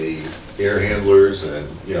controls and the air handlers and,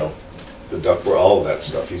 you know, the ductwork, all of that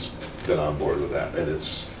stuff. He's been on board with that, and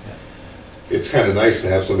it's kind of nice to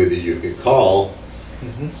have somebody that you can call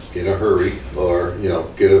in a hurry, or, you know,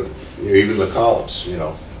 even the columns, you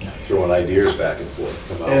know, throwing ideas back and forth,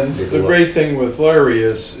 come out. And take a the look. great thing with Larry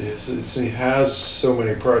is he has so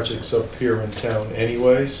many projects up here in town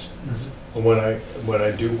anyways. And when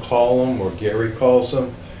I do call him, or Gary calls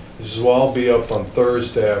him, he says, well, I'll be up on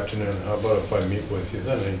Thursday afternoon, how about if I meet with you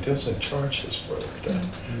then? And he doesn't charge us for that,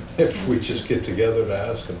 if we just get together to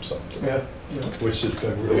ask him something. Yeah. Which has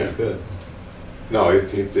been really Yeah. good. No,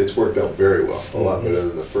 it's worked out very well, a lot better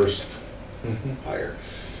than the first hire.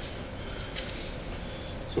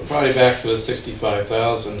 So probably back to the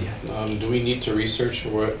 65,000. Do we need to research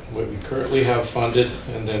what we currently have funded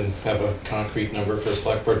and then have a concrete number for the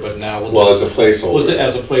select board, but now we'll Well, as just- a placeholder.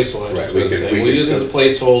 As a placeholder, Right, I was we gonna can- say. we We'll can use it as a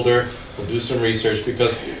placeholder, we'll do some research,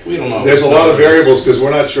 because we don't know. There's a lot of variables, because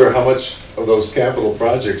we're not sure how much of those capital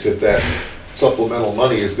projects, if that supplemental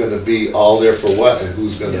money is gonna be all there for what, and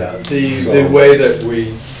who's Yeah, gonna. the way that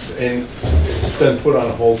and it's been put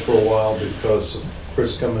on hold for a while because of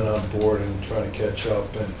Chris coming on board and trying to catch up,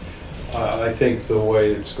 and I think the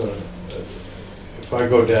way it's gonna, if I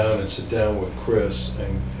go down and sit down with Chris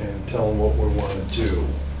and tell him what we wanna do,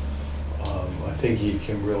 I think he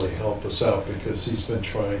can really help us out, because he's been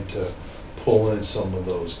trying to pull in some of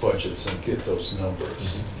those budgets and get those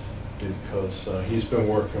numbers. Because he's been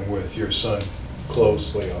working with your son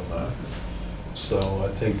closely on that. So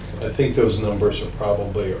I think those numbers are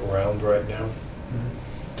probably around right now.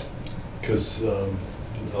 Because a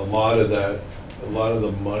lot of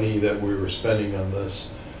the money that we were spending on this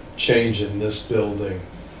change in this building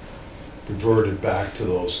reverted back to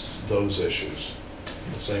those issues,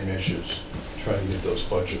 the same issues, trying to get those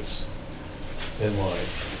budgets in line.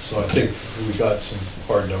 So I think we got some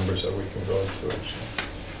hard numbers that we can go through.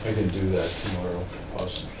 So I can do that tomorrow,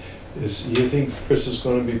 possibly. You think Chris is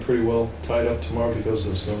going to be pretty well tied up tomorrow because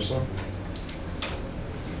of the snowstorm?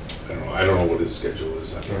 I don't know what his schedule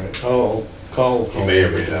is. All right, I'll call. He may or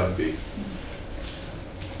may not be.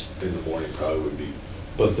 In the morning probably would be.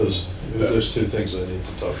 But there's two things I need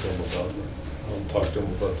to talk to him about. I'll talk to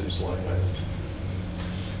him about these line items.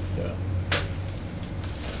 Yeah.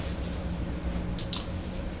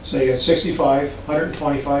 So you got 65,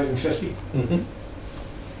 125, and 50.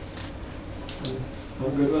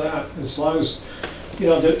 I'm good with that, as long as, you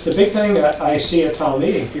know, the big thing that I see at town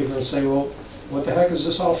meeting, people will say, well, what the heck is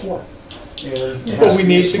this all for? And it has Well, we be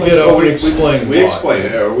need to explained. get out and explain We why. explain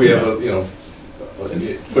it, or we have a, you know, put it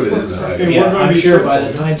in the. Okay, Yeah, we're gonna I'm be sure by the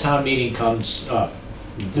careful. time town meeting comes up,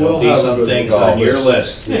 We'll there'll be have a some good things on your dollars.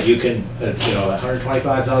 list that you can, you know,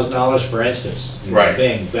 $125,000, for instance. Right.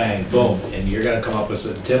 Bang, bang, boom, and you're gonna come up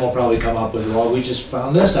with, Tim will probably come up with, well, we just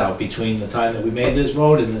found this out between the time that we made this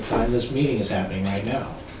road and the time this meeting is happening right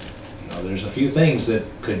now. You know, there's a few things that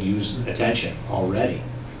could use attention already.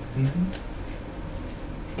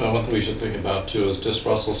 Well, one thing we should think about too is just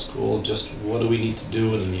Russell School, just what do we need to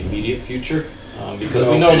do in the immediate future? Because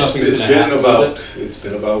we know It's- nothing's it's gonna been happen about- with it. It's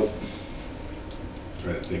been about, I'm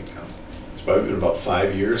trying to think now, it's probably been about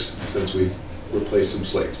 5 years since we've replaced some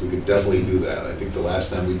slates. We could definitely do that. I think the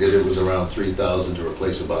last time we did it was around 3,000 to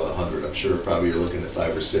replace about 100. I'm sure probably you're looking at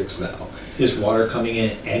 5 or 6 now. Is water coming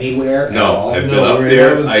in anywhere at No, all? I've been No, up we there,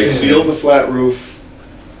 haven't I seen sealed it. the flat roof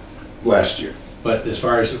last year. But as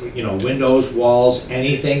far as, you know, windows, walls,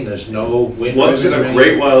 anything, there's no window. Once in a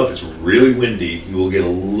great while, if it's really windy, you will get a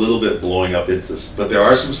little bit blowing up into this, but there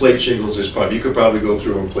are some slate shingles, you could probably go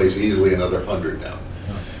through and place easily another 100 now.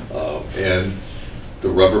 And the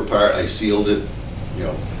rubber part, I sealed it, you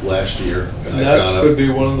know, last year. And I've that gone could up. be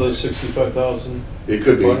one of the 65,000, It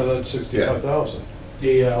could be, part of that 65,000.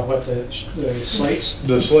 The, the slates?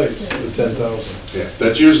 The slates, the 10,000. yeah,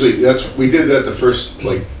 that's usually, we did that the first,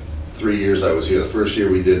 like, 3 years I was here. The first year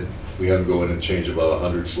we had them go in and change about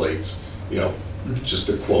 100 slates, you know, just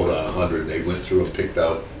a quote on 100. They went through and picked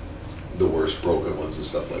out the worst broken ones and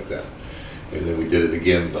stuff like that. And then we did it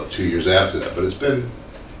again about 2 years after that, but it's been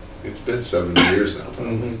 7 years now,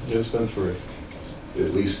 probably. It's been 3.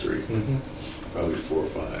 At least 3, probably 4 or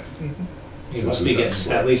 5. You must be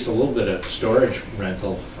getting at least a little bit of storage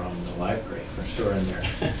rental from the library for storing there.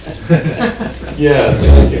 Yeah.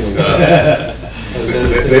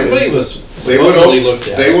 Somebody was They went supposedly looked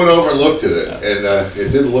over, at. they went over and looked at it, and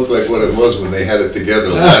it didn't look like what it was when they had it together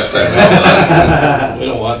the last time I saw it. We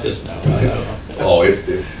don't want this now. I know. Oh,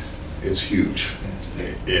 it's huge.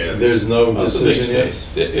 And There's no Well, it's a big decision yet?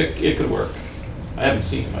 space. It could work. I haven't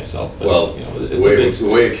seen it myself, but, well, you know, it's the a way big the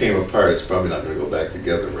way space. it came apart, it's probably not going to go back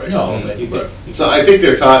together right. No, but you could. So I think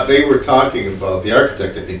they were talking about, the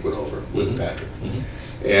architect I think went over with Patrick.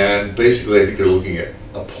 And basically I think they're looking at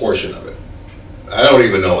a portion of it. I don't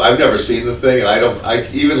even know. I've never seen the thing,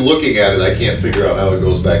 and even looking at it, I can't figure out how it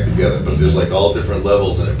goes back together. But there's like all different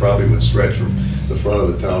levels, and it probably would stretch from the front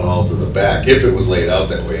of the town hall to the back if it was laid out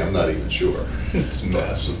that way. I'm not even sure. It's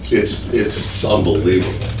massive. It's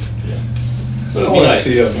unbelievable. But it'd Oh, be I nice.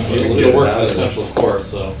 see it. It'll work in the central core,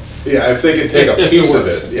 so, Yeah, if they can take a If it piece of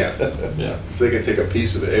works. it, yeah. yeah. If they can take a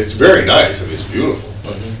piece of it, it's very nice. I mean, it's beautiful.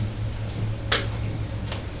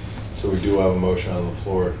 So we do have a motion on the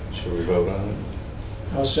floor. Should we vote on it?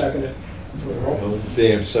 I'll second it.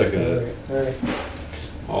 Dan seconded it. All right.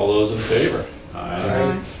 All those in favor?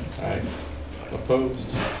 Aye. Aye.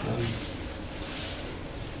 Opposed? None.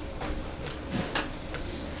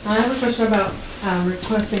 I have a question about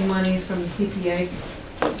requesting monies from the CPA.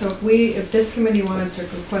 So if this committee wanted to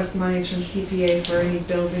request monies from CPA for any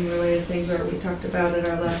building related things, or we talked about at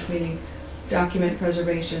our last meeting, document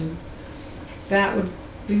preservation, that would,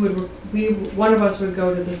 one of us would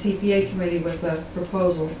go to the CPA committee with a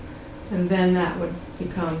proposal, and then that would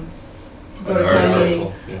become, go to An town article.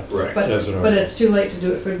 meeting. Yeah. Right. But As an but article. it's too late to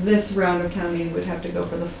do it for this round of town meeting, we'd have to go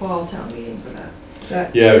for the fall town meeting for that. Is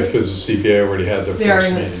that Yeah, true? because the CPA already had their They first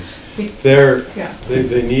already had- meetings. Be- They're, Yeah,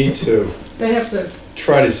 they need to they have to,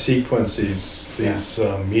 try to sequence these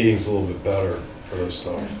meetings a little bit better for this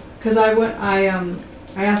stuff. because I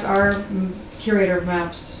asked our curator of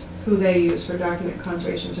maps who they use for document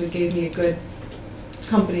conservation, so he gave me a good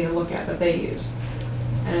company to look at that they use.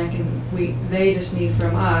 And they just need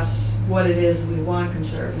from us what it is we want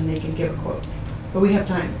conserved, and they can give a quote. But we have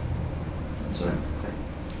time. That's what I'm saying,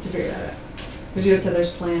 to figure that out. Because you had said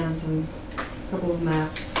there's plans and a couple of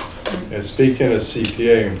maps. And speaking of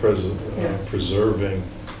CPA and Yeah. preserving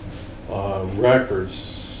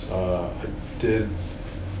records, I did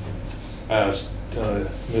ask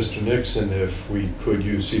Mr. Nixon if we could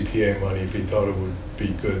use CPA money, if he thought it would be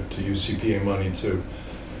good to use CPA money to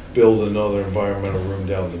build another environmental room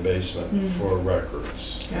down in the basement Mm. for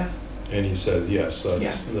records. Yeah, And he said, yes,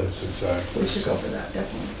 Yeah. that's exactly. we should go for that,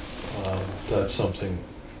 definitely. That's something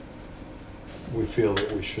we feel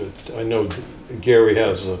that we should. I know Gary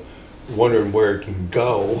has a, wondering where it can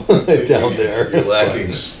go down there. You're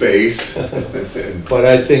lacking space. And But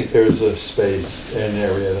I think there's a space and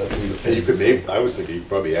area that we and you can. could maybe, I was thinking you could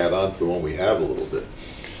probably add on to the one we have a little bit.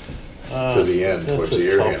 to the end, That's towards a the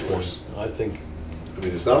air tough handlers. one. I think, I mean,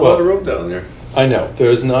 there's not a lot of room down there. I know,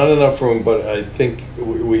 there's not enough room, but I think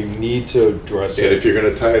we need to address And if it. you're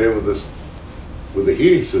gonna tie it in with this, with the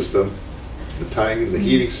heating system, the tying in the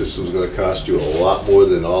heating system is gonna cost you a lot more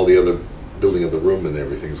than all the other building of the room and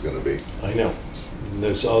everything's gonna be. I know.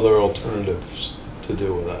 There's other alternatives to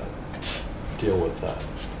do with that, deal with that.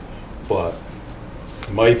 But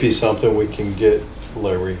it might be something we can get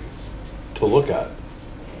Larry to look at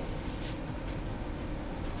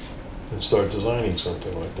and start designing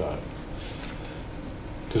something like that.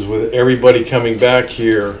 Because with everybody coming back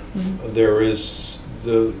here, Mhm. there is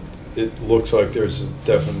it looks like there's a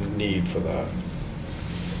definite need for that.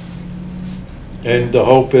 And the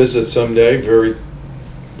hope is that someday,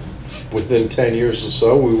 within 10 years or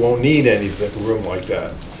so, we won't need any room like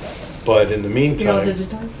that. But in the Be all meantime,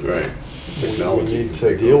 digitized? Right. we Technology need can to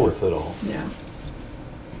take deal over. with it all. Yeah.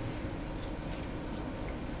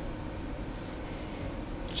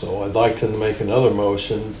 So I'd like to make another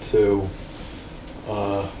motion to,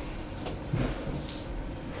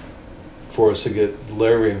 for us to get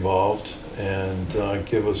Larry involved and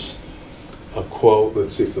give us a quote.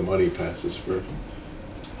 Let's see if the money passes first.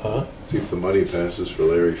 Huh? See if the money passes for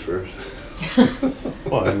Larry first.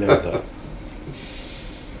 Well, I know that.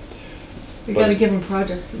 We gotta give him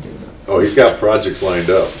projects to do, though. Oh, he's got projects lined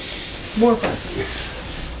up. More projects.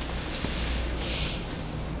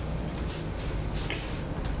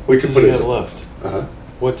 We What can does put he it. have left? Uh-huh.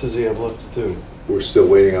 What does he have left to do? We're still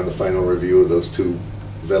waiting on the final review of those two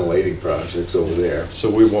ventilating projects over there. So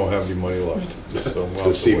we won't have any money left. So we'll The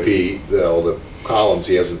have to wait. CP, all the columns,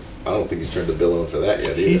 he hasn't, I don't think he's turned the bill in for that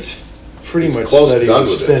yet either. He's pretty He's much close said to he done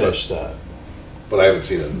was with it, but- finished that. But I haven't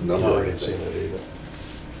seen a number No, or I didn't see anything. that either.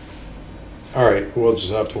 All right, we'll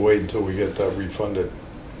just have to wait until we get that refunded.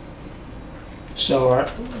 So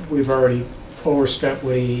we've already overspent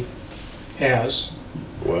what he has.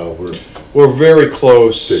 Well, We're very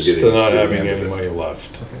close To getting to not to the having end of any it. money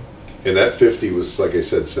left. and that 50 was, like I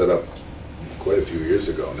said, set up quite a few years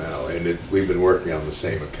ago now, and we've been working on the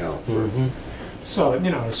same account for, Mhm. So,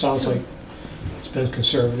 it sounds like it's been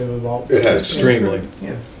conservative about. It has. Extremely.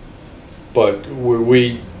 Yeah. But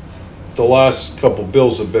the last couple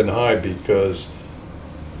bills have been high because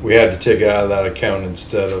we had to take it out of that account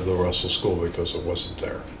instead of the Russell School because it wasn't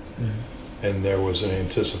there. And there was an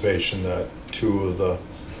anticipation that 2 of the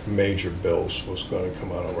major bills was going to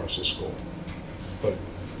come out of Russell School. but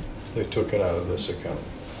they took it out of this account.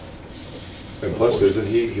 And plus,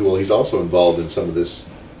 isn't well, he's also involved in some of this,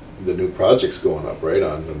 the new projects going up, right,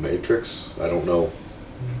 on the Matrix? I don't know.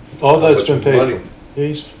 All how that's much been paid money- for.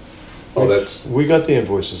 He's, Oh, that's, we got the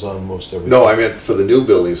invoices on most everything. no, I meant for the new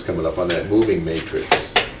buildings coming up on that moving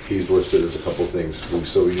Matrix. He's listed as a couple things,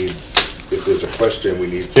 so we need, if there's a question, we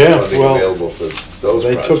need some Yeah, funding well, available for those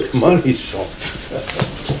They projects. took money, so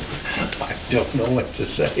I don't know what to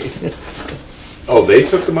say. Oh, they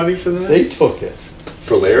took the money for that? They took it.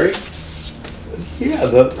 For Larry?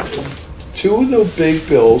 Yeah, two of the big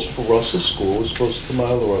bills for Russell School was supposed to come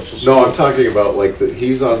out of the Russell School. No, I'm talking about like,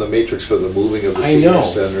 he's on the Matrix for the moving of the I senior know,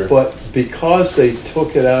 center. but because they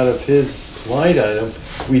took it out of his line item,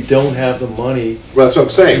 we don't have the money Well, that's what I'm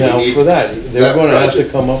saying. We now need for that. They're that gonna have to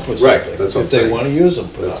project. come up with Right, something. that's what I'm if they saying. wanna use them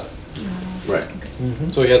for That's- that. Right.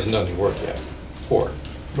 So he hasn't done any work yet for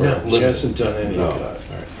it? Or No, he limited? hasn't done any No. of that.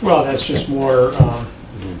 All right. Well, that's just more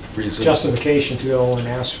Reason- justification to go and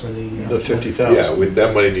ask for the. The 50,000. Yeah,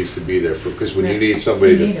 that money needs to be there for, because when you need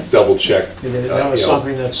somebody You need to 'em. double check. That was you know,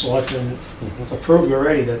 something that selectmen approved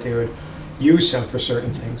already, that they would use him for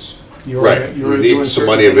certain things. You were- Right, you you were need doing some certain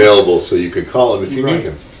money things. available so you could call him if you Right. need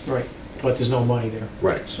him. Right, but there's no money there,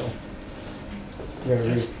 Right, so. We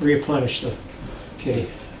gotta replenish the kitty.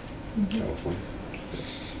 California.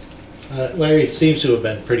 Larry seems to have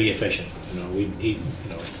been pretty efficient, you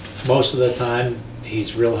know, most of the time,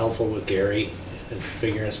 he's real helpful with Gary and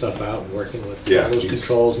figuring stuff out and working with Yeah, all those he's-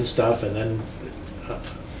 controls and stuff, and then,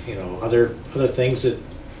 other things that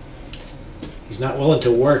he's not willing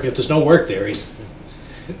to work, if there's no work there, he's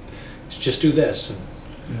just do this.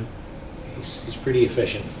 And he's pretty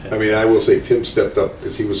efficient. I mean, I will say Tim stepped up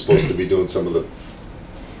because he was supposed to be doing some of the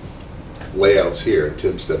layouts here, and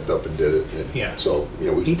Tim stepped up and did it. And Yeah. So,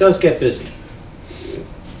 He does get busy.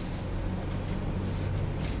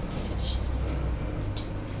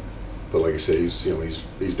 but like I said,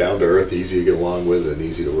 he's down to earth, easy to get along with, and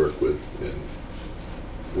easy to work with, and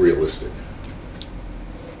realistic.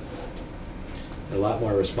 A lot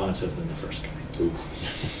more responsive than the first guy. Ooh.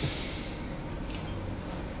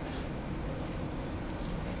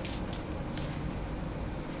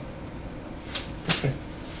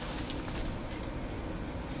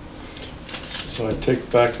 So I take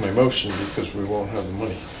back my motion because we won't have the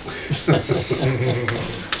money.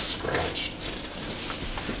 Scratch.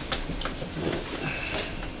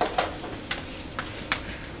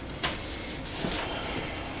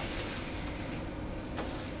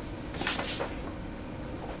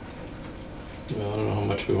 Well, I don't know how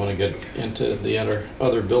much we want to get into the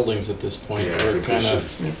other buildings at this point. Yeah, I We're think we kind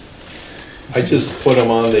of, I just put them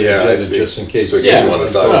on the Yeah, I agenda think- just in case. so in case Yeah. you wanna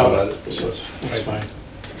talk Well, about it. So that's fine.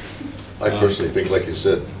 I personally think, like you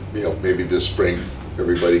said, maybe this spring,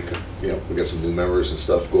 everybody could, we got some new members and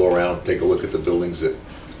stuff, go around, take a look at the buildings that,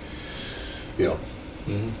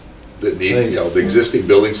 Mhm. that need, the existing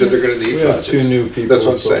buildings that they're gonna need We have projects. two new people, That's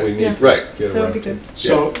what I'm so we saying. need to Right. get That would be around. good.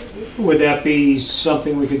 So, would that be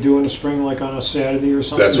something we could do in the spring, like on a Saturday or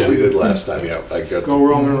something? That's what we did last time, yeah. I got, Go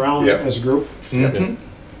roaming around Yeah. as a group, Mhm.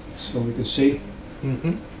 so we could see.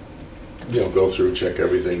 Mhm. go through, check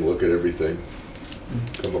everything, look at everything,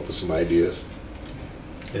 come up with some ideas.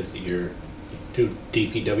 Is your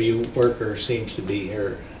DPW worker seems to be,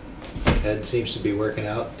 or Ed seems to be working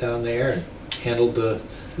out down there and handled the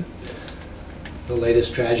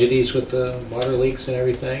latest tragedies with the water leaks and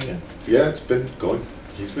everything. And Yeah, it's been going,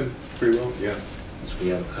 he's been pretty well, yeah,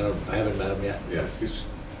 I haven't met him yet. yeah, he's Is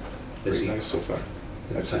pretty he- nice so far.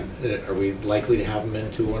 That's it. Are we likely to have him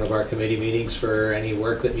into one of our committee meetings for any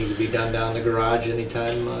work that needs to be done down the garage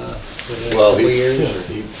anytime within a Well, couple he- years? yeah. or-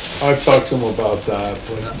 He, I've talked to him about that,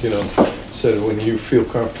 but, said when you feel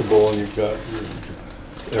comfortable and you've got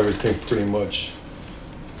everything pretty much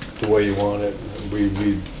the way you want it, we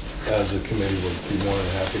as a committee would be more than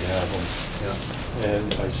happy to have him. Yeah.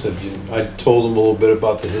 And I said, I told him a little bit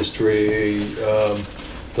about the history of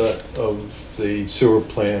the sewer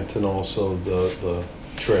plant and also the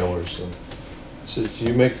trailers. And says,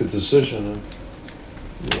 you make the decision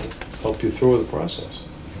and we'll help you through the process.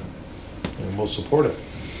 And we'll support it.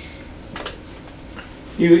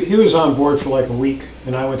 He was on board for like a week,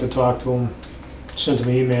 and I went to talk to him, sent him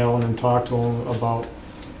an email, and then talked to him about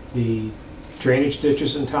the drainage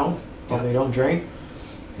ditches in town, how they don't drain,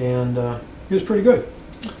 and he was pretty good.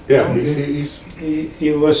 yeah, he's,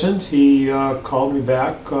 He listened, he called me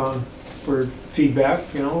back for feedback,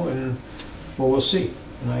 and we'll see.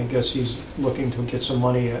 And I guess he's looking to get some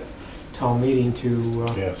money at town meeting to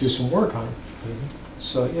Yes. do some work on it.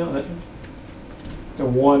 So, the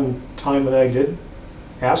one time that I did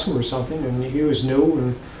ask him for something, and he was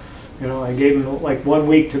new, and, I gave him like 1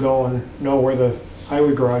 week to go and know where the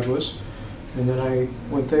highway garage was. And then I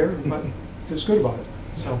went there, but it was good about it,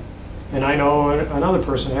 so. And I know another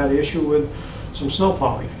person had an issue with some snow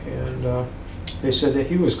plowing, and they said that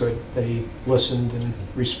he was good, that he listened and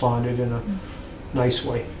responded in a nice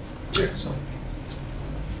way, Yeah. so.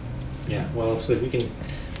 Yeah, well, if we can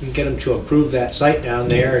get them to improve that site down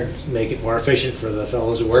there and make it more efficient for the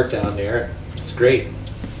fellows who work down there, it's great.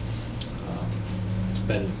 It's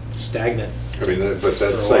been stagnant. I mean, but For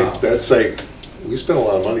a while. that site, we spent a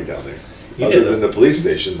lot of money down there. You Other did. than the police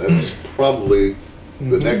station, that's probably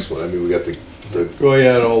the next one. I mean, we got the Oh,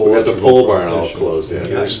 yeah, it all we got the was pole barn all addition. closed in.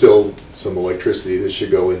 Yeah. There's still some electricity that should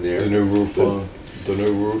go in there. The new roof The- on, the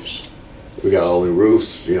new roofs. We got all new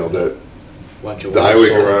roofs, you know, Bunch of the highway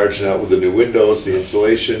solar. garage now with the new windows, the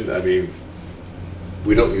insulation. I mean,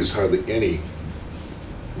 we don't use hardly any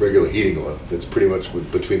regular heating oil. It's pretty much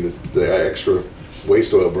between the extra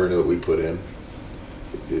waste oil burner that we put in.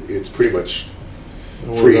 It's pretty much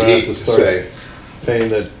And free we're gonna have heat to to start say. paying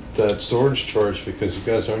that storage charge because you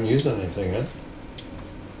guys aren't using anything, huh?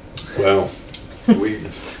 Well, we,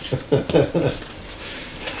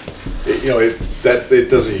 you know, it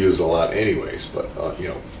doesn't use a lot anyways, but, you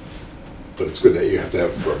know, but it's good that you have to have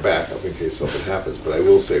it for a backup in case something happens. But I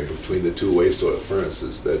will say between the two waste oil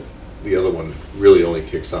furnaces, that the other one really only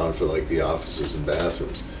kicks on for like the offices and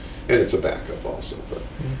bathrooms. And it's a backup also, but,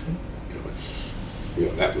 you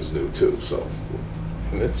know, that was new too, so.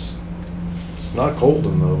 And it's not cold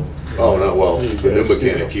in the. Oh, no, well, You the new guys, you know.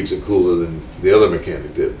 mechanic keeps it cooler than the other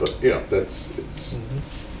mechanic did, but, you know, it's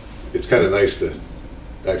kind of nice to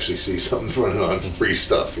actually see something running on free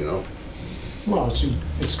stuff, you know? Well,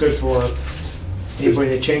 it's good for anybody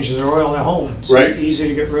that changes their oil at home. It's Right. easy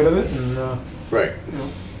to get rid of it, and, Right. you know,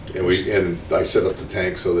 And I set up the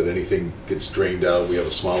tank so that anything gets drained out. We have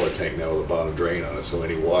a smaller tank now with a bottom drain on it, so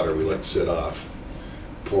any water we let sit off,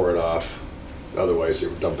 pour it off. Otherwise, they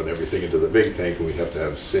were dumping everything into the big tank, and we'd have to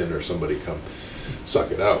have Sin or somebody come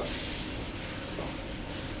suck it out. So,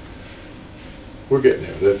 we're getting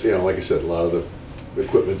there. That's, you know, like I said, a lot of the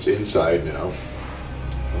equipment's inside now.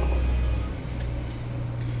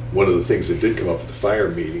 One of the things that did come up at the fire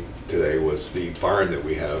meeting today was the barn that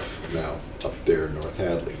we have now up there in North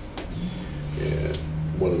Hadley. And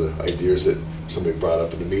one of the ideas that somebody brought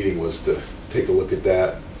up in the meeting was to take a look at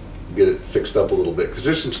that, get it fixed up a little bit, because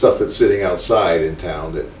there's some stuff that's sitting outside in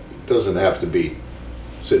town that doesn't have to be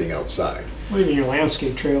sitting outside. well, even your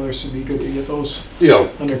landscape trailers would be good to get those You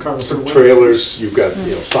know, undercover. for some winter. trailers, you've got,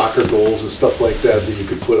 you know, soccer goals and stuff like that that you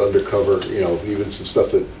could put undercover, you know, even some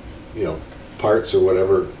stuff that, you know, parts or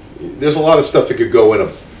whatever. There's a lot of stuff that could go in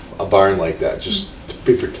a barn like that, just to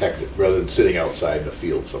be protected, rather than sitting outside in a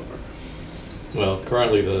field somewhere. Well,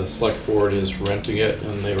 currently the select board is renting it,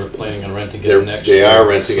 and they were planning on renting it next year. They are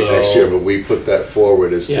renting it next so- year, but we put that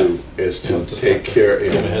forward as Yeah. to Yeah, just take have to care,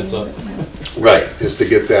 you Give a know, heads up. right, is to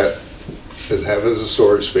get that, have it as a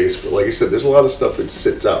storage space. But like I said, there's a lot of stuff that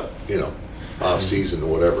sits out, you know, off-season or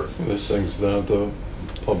whatever. This thing's down at the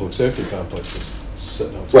public safety complex, just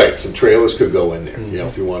sitting outside. Right, some trailers could go in there, you know,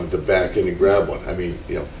 if you wanted to back in and grab one. I mean,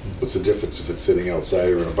 you know, what's the difference if it's sitting outside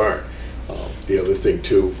or in a barn? The other thing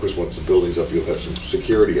too, of course, once the building's up, you'll have some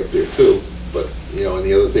security up there too. But, you know, and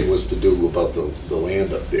the other thing was to do about the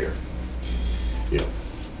land up there. You know,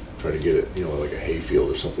 try to get it, you know, like a hayfield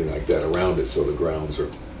or something like that around it so the grounds are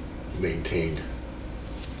maintained.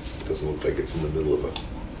 It doesn't look like it's in the middle of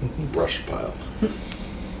a brush pile.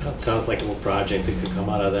 That sounds like a little project that could come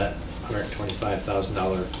out of that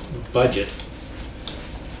 $125,000 budget.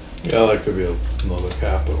 Yeah, that could be another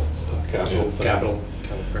capital thing. Capital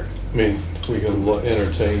project. I mean, if we can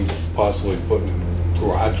entertain possibly putting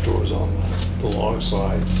garage doors on the long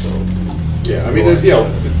side, so. Yeah, I mean, you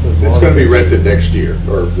know, it's gonna be rented next year,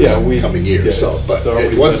 or Yeah, this coming year, yeah, so, it's but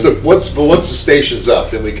already once been- once the station's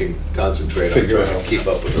up, then we can concentrate on Figure trying out. to keep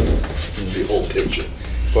up with the whole picture.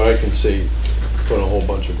 But I can see putting a whole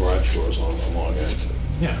bunch of garage doors on the long end,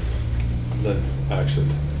 Yeah. then actually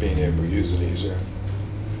being able to use it easier.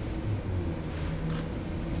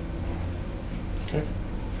 Okay.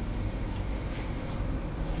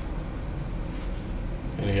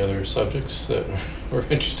 Any other subjects that we're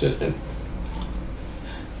interested in?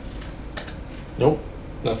 Nope,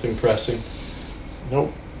 Nothing pressing?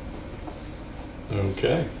 nope.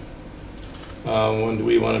 Okay. When do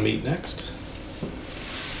we want to meet next?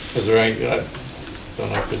 Is there any, I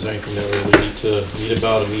don't know if there's anything that we really need to meet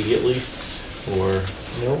about immediately, or,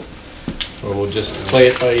 Nope. or we'll just play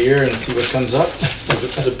it by ear and see what comes up?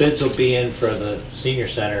 The bids will be in for the senior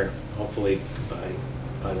center, hopefully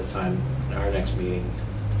by the time our next meeting.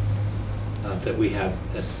 not that we have,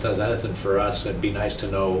 that does anything for us, it'd be nice to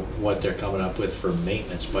know what they're coming up with for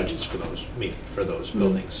maintenance budgets for those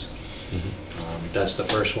buildings. That's the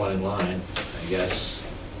first one in line, I guess,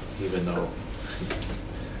 even though,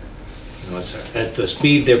 you know, it's, at the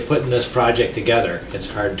speed they're putting this project together, it's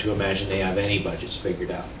hard to imagine they have any budgets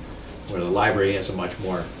figured out. Where the library has a much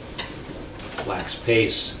more lax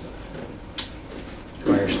pace.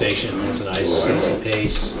 Fire station has a nice easy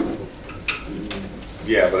pace.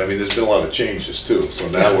 Yeah, but I mean, there's been a lot of changes too, so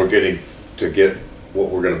now we're getting to get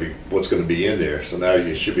what's gonna be in there, so now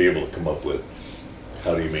you should be able to come up with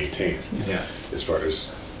how do you maintain it, Yeah. as far as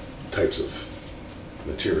types of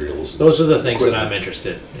materials. and Those are the things that equipment. I'm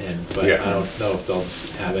interested in, but Yeah. I don't know if they'll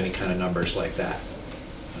have any kind of numbers like that.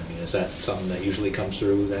 I mean, is that something that usually comes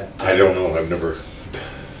through that? I don't know, I've never,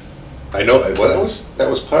 I know, well, that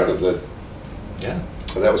was part of Yeah,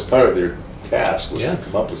 that was part of their task, was to Yeah.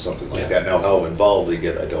 come up with something like Yeah. that. Now, how involved they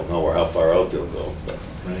get, I don't know, or how far out they'll go, but.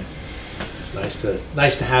 right. It's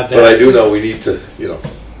nice to have that. But I do know we need to, you know,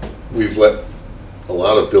 we've let a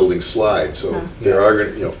lot of buildings slide, so Yeah. there are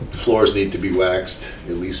gonna, you know, floors need to be waxed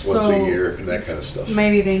at least once So, a year and that kind of stuff.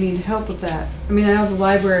 Maybe they need help with that. I mean, I know the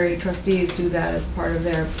library trustees do that as part of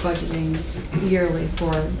their budgeting yearly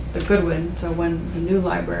for the Goodwin. So when the new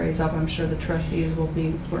library is up, I'm sure the trustees will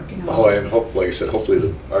be working on it. Oh, and hope, like I said, hopefully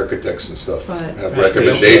the architects and stuff But- have Right.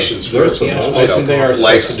 recommendations for, They're you supposed- know, I think they are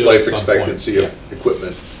supposed to do it life at some point. expectancy of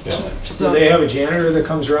equipment. Yeah. Do they have a janitor that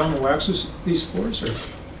comes around and waxes these floors, or?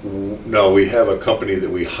 No, we have a company that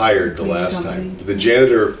we hired the Cleaning last company. time. The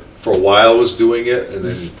janitor for a while was doing it, and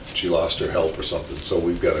then she lost her help or something, so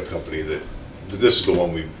we've got a company this is the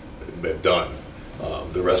one we've done.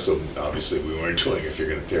 The rest of them, obviously, we weren't doing if you're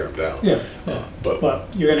gonna tear them down. Yeah, But, but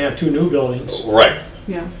you're gonna have two new buildings, right,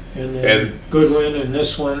 Yeah. and And- then Goodwin and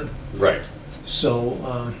this one, right. so,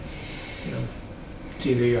 you know, it's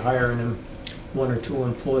either you're hiring them, one or two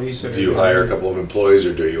employees that are. Do you hire a couple of employees,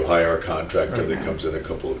 or do you hire a contractor that Right. comes in a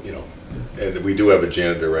couple of, you know? And we do have a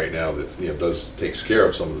janitor right now that, you know, takes care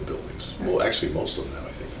of some of the buildings. Well, actually, most of them now,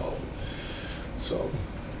 I think, all of them. So,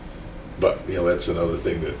 but, you know, that's another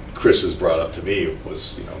thing that Chris has brought up to me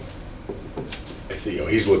was, you know, I think, you know,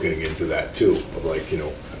 he's looking into that too, of like, you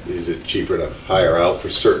know, is it cheaper to hire out for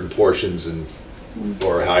certain portions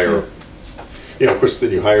or hire, you know, of course,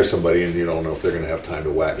 then you hire somebody and you don't know if they're gonna have time to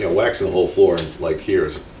wax, you know, waxing the whole floor, and like here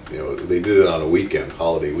is, you know, they did it on a weekend,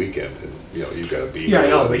 holiday weekend, and, you know, you gotta be. Yeah, I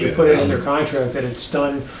know, but you put it in there. their contract that it's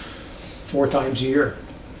done 4 times a year,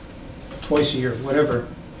 twice a year, whatever,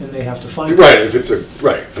 and they have to find. Right, if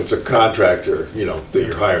it's a contractor, you know, that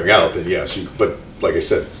you're hiring out, then yes, but like I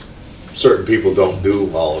said, certain people don't do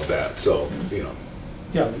all of that, so, you know.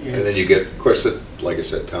 Yeah, And then you get, of course, like I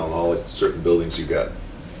said, town hall, at certain buildings, you got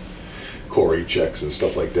Cory checks and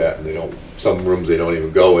stuff like that, and they don't, some rooms they don't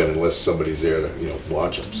even go in unless somebody's there to, you know,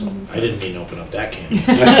 watch them, so. I didn't mean to open up that can.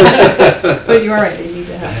 But you're right, they need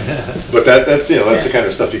to have. But that's, you know, that's the kind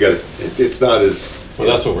of stuff you gotta, it's not as. Well,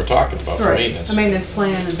 that's what we're talking about for Right, maintenance. a maintenance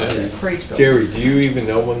plan and budget for each building. Gary, do you even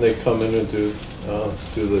know when they come in and do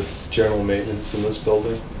the general maintenance in this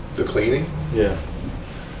building? The cleaning? Yeah,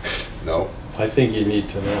 No. I think you need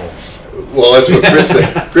to know. Well, that's what Chris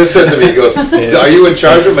said. Chris said to me, he goes, are you in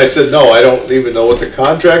charge of them? I said, no, I don't even know what the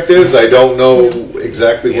contract is. I don't know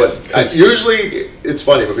exactly what. Usually, it's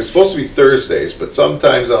funny because it's supposed to be Thursdays, but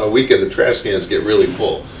sometimes on a weekend, the trash cans get really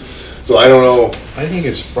full. So I don't know. I think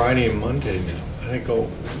it's Friday and Monday now. I go,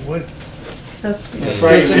 what? That's, Yeah,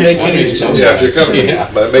 Doesn't make any Monday sense. sounds Yeah, if you're nice. coming,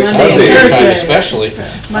 Yeah. but it makes Monday and Monday. Thursday. Especially.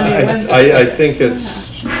 Monday and Wednesday. I think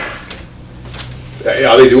it's,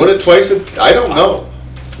 Are they doing it twice? I don't know.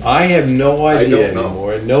 I have no I idea don't know.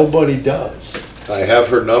 anymore, and nobody does. I have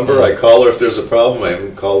her number. I call her if there's a problem. I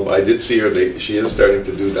haven't called. I did see her. She is starting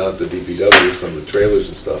to do down at the DPW some of the trailers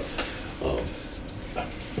and stuff.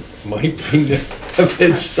 Might be,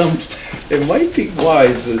 it might be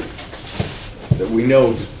wise that we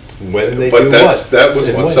know when they do But what. that was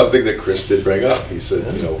and one when. something that Chris did bring up. He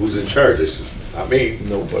said, you know, who's in charge? I said, not me.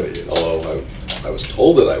 Nobody is. Although I was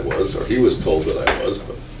told that I was, or he was told that I was,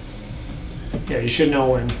 but Yeah, you should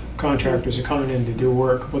know when contractors are coming in to do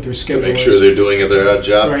work, what their to schedule is. make sure they're doing their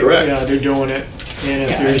job Right, correct. yeah, they're doing it, and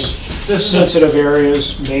if Yeah, there's this is a- sensitive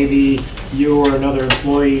areas, maybe you or another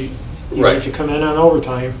employee, even Right. if you come in on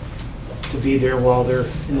overtime, to be there while they're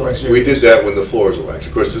in those Right. areas. We did that when the floors were waxed.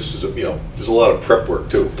 Of course, this is, you know, there's a lot of prep work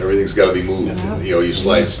too. Everything's gotta be moved, and, you know, you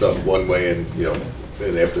slide stuff one way and, you know,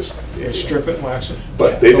 and they have to. They strip it, wax it.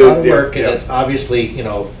 But they It's a lot of did, yeah, work, and yeah. it's obviously, you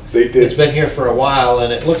know, They it's did. been here for a while,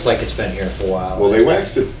 and it looks like it's been here for a while. Well, they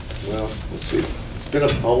waxed it, well, let's see, it's been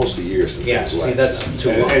almost a year since it Yeah, was see, waxed. that's now. too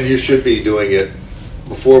And- long. And you should be doing it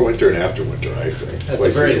Before winter and after winter, I think. At the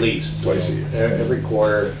Twice a very year. least. Twice a year. Every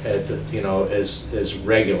quarter, at the, you know, is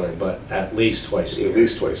regular, but at least twice a year. At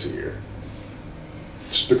least twice a year.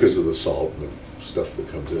 Just because of the salt and the stuff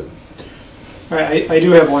that comes in. All right, I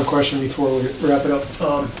do have one question before we wrap it up.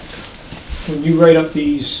 When you write up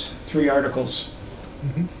these 3 articles,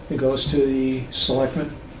 it goes to the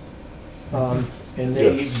selectmen, and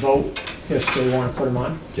they Yes. vote if they want to put them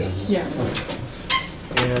on. Yes. Yeah.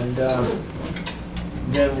 And then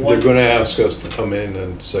They're what? gonna ask us to come in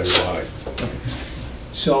and say why.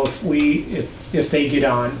 So if they get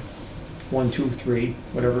on, 1, 2, 3,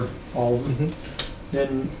 whatever, all of them,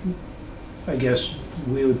 then I guess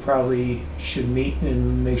we would probably should meet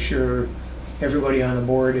and make sure everybody on the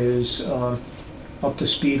board is up to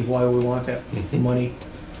speed why we want that money.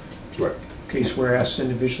 Right. In case we're asked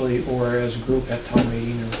individually or as a group at town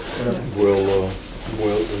meeting or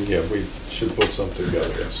whatever. Yeah, we should put something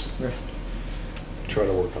together, yes. Right. Try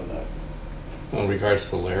to work on that. In regards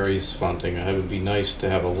to Larry's funding, it would be nice to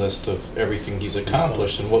have a list of everything he's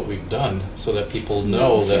accomplished and what we've done, so that people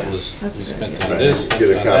know that Yeah, was, that's we a good spent idea. on Right. this, Get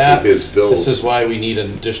spent a on copy of that. his bills. This is why we need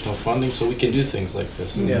additional funding, so we can do things like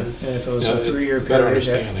this. Yeah, and if it was Yeah, a it's 3-year better period,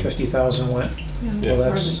 that understanding. 50,000 went, Yeah, Well,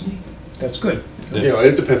 hard to that's- say. that's good. You know,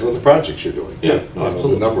 it depends on the projects you're doing. Yeah, You no, know,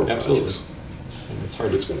 absolutely, the number of absolutely. projects. And it's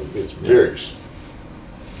hard It's to, gonna, it's Yeah. varies.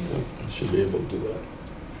 Should be able to do that.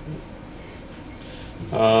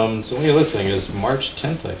 so the other thing is, March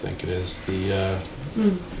 10th, I think it is, the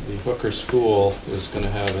Hooker School is gonna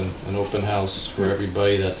have an open house for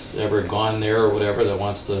everybody that's ever gone there or whatever, that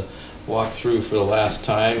wants to walk through for the last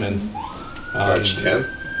time, and. March 10th?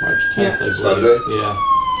 March 10th, I believe. Sunday? Yeah.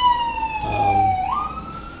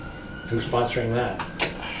 Who's sponsoring that?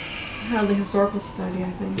 The Historical Society,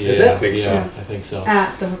 I think. Is Yeah, it? I think so. Yeah, I think so.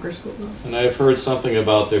 At the Hooker School. And I've heard something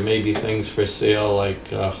about there may be things for sale, like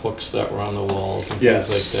hooks that were on the walls and Yes.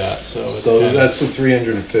 things like that, so it's So kinda- that's the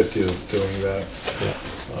 350 is doing that. yeah.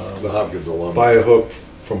 The Hopkins alumni. Buy a hook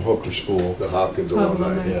from Hooker School. The Hopkins Oh, alumni.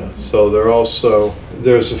 alumni. Yeah, so they're also,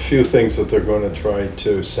 there's a few things that they're gonna try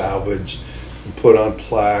to salvage and put on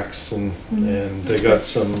plaques, and they got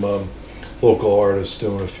some local artists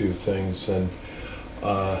doing a few things, and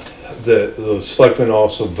the selectmen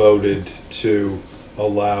also voted to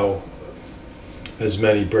allow as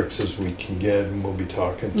many bricks as we can get, and we'll be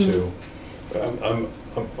talking to.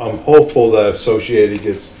 I'm hopeful that Associated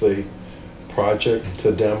gets the project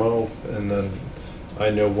to demo, and then I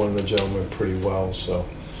know one of the gentlemen pretty well, so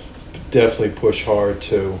definitely push hard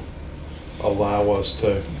to allow us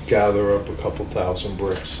to gather up a couple thousand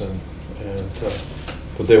bricks, and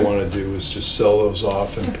what they want to do is just sell those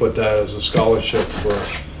off and put that as a scholarship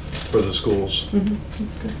for the schools.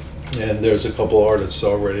 That's good. And there's a couple artists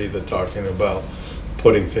already that talking about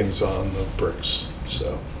putting things on the bricks.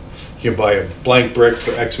 So you can buy a blank brick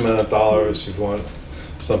for X amount of dollars if you want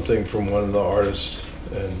something from one of the artists.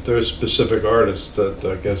 And there's specific artists that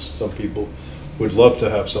I guess some people would love to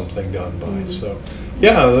have something done by. So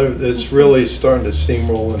yeah, it's really starting to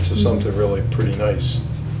steamroll into something really pretty nice.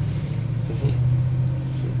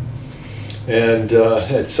 And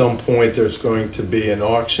at some point, there's going to be an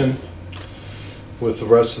auction with the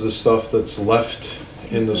rest of the stuff that's left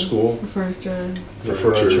in the school, The furniture. the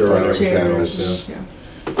furniture and Furniture, everything chairs, else. Yeah.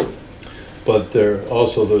 But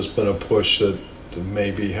there's been a push that to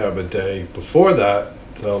maybe have a day before that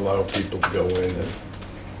to allow people to go in and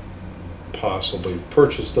possibly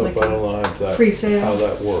purchase stuff. Like I don't know how that, pre-sale? how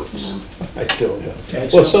that works. Yeah. I don't know.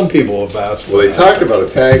 Tag Well, sale? some people have asked for Well, they that. talked about a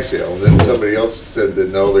tag sale, and then somebody else said that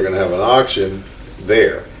no, they're gonna have an auction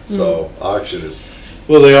there. So auction is,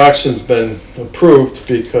 Well, the auction's been approved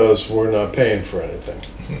because we're not paying for anything.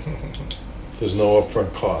 There's no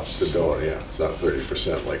upfront costs. the door, yeah, it's not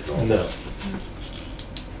 30% like normal. No.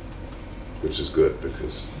 Which is good,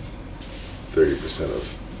 because 30%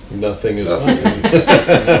 of Nothing is. nothing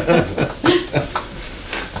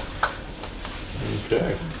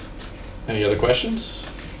Okay. Any other questions?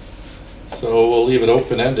 So we'll leave it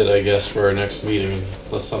open-ended, I guess, for our next meeting,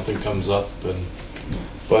 unless something comes up, and,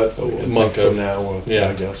 But We a can month think of- from now, yeah,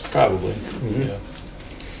 I guess. probably, Mhm. yeah.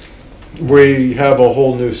 We have a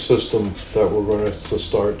whole new system that we're going to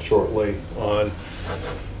start shortly on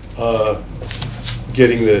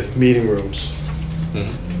getting the meeting rooms.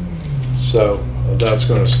 Mhm. So that's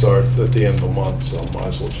going to start at the end of the month, so might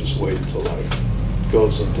as well just wait until that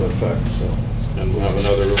goes into effect, so. And we'll have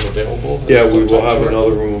another room available? Yeah, we will have Sometime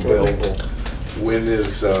another short? room available. When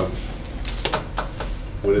is the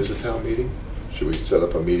town meeting? Should we set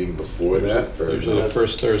up a meeting before that? Or Usually the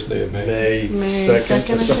first Thursday of May. May May 2nd.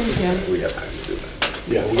 2nd, I think, yeah. we got time to do that.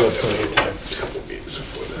 Yeah, we got plenty of time. A couple meetings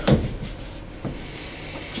before that.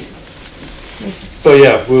 But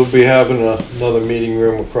yeah, we'll be having another meeting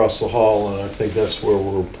room across the hall, and I think that's where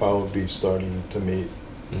we'll probably be starting to meet.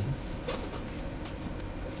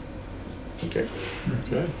 Okay.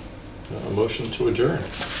 Okay. A motion to adjourn.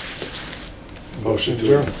 Motion to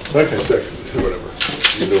adjourn. Second, whatever,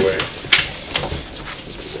 either way.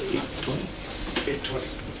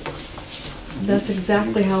 8:20. That's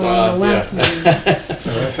exactly how long the last meeting.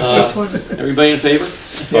 Everybody in favor?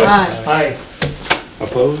 Aye. Aye.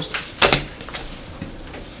 Opposed?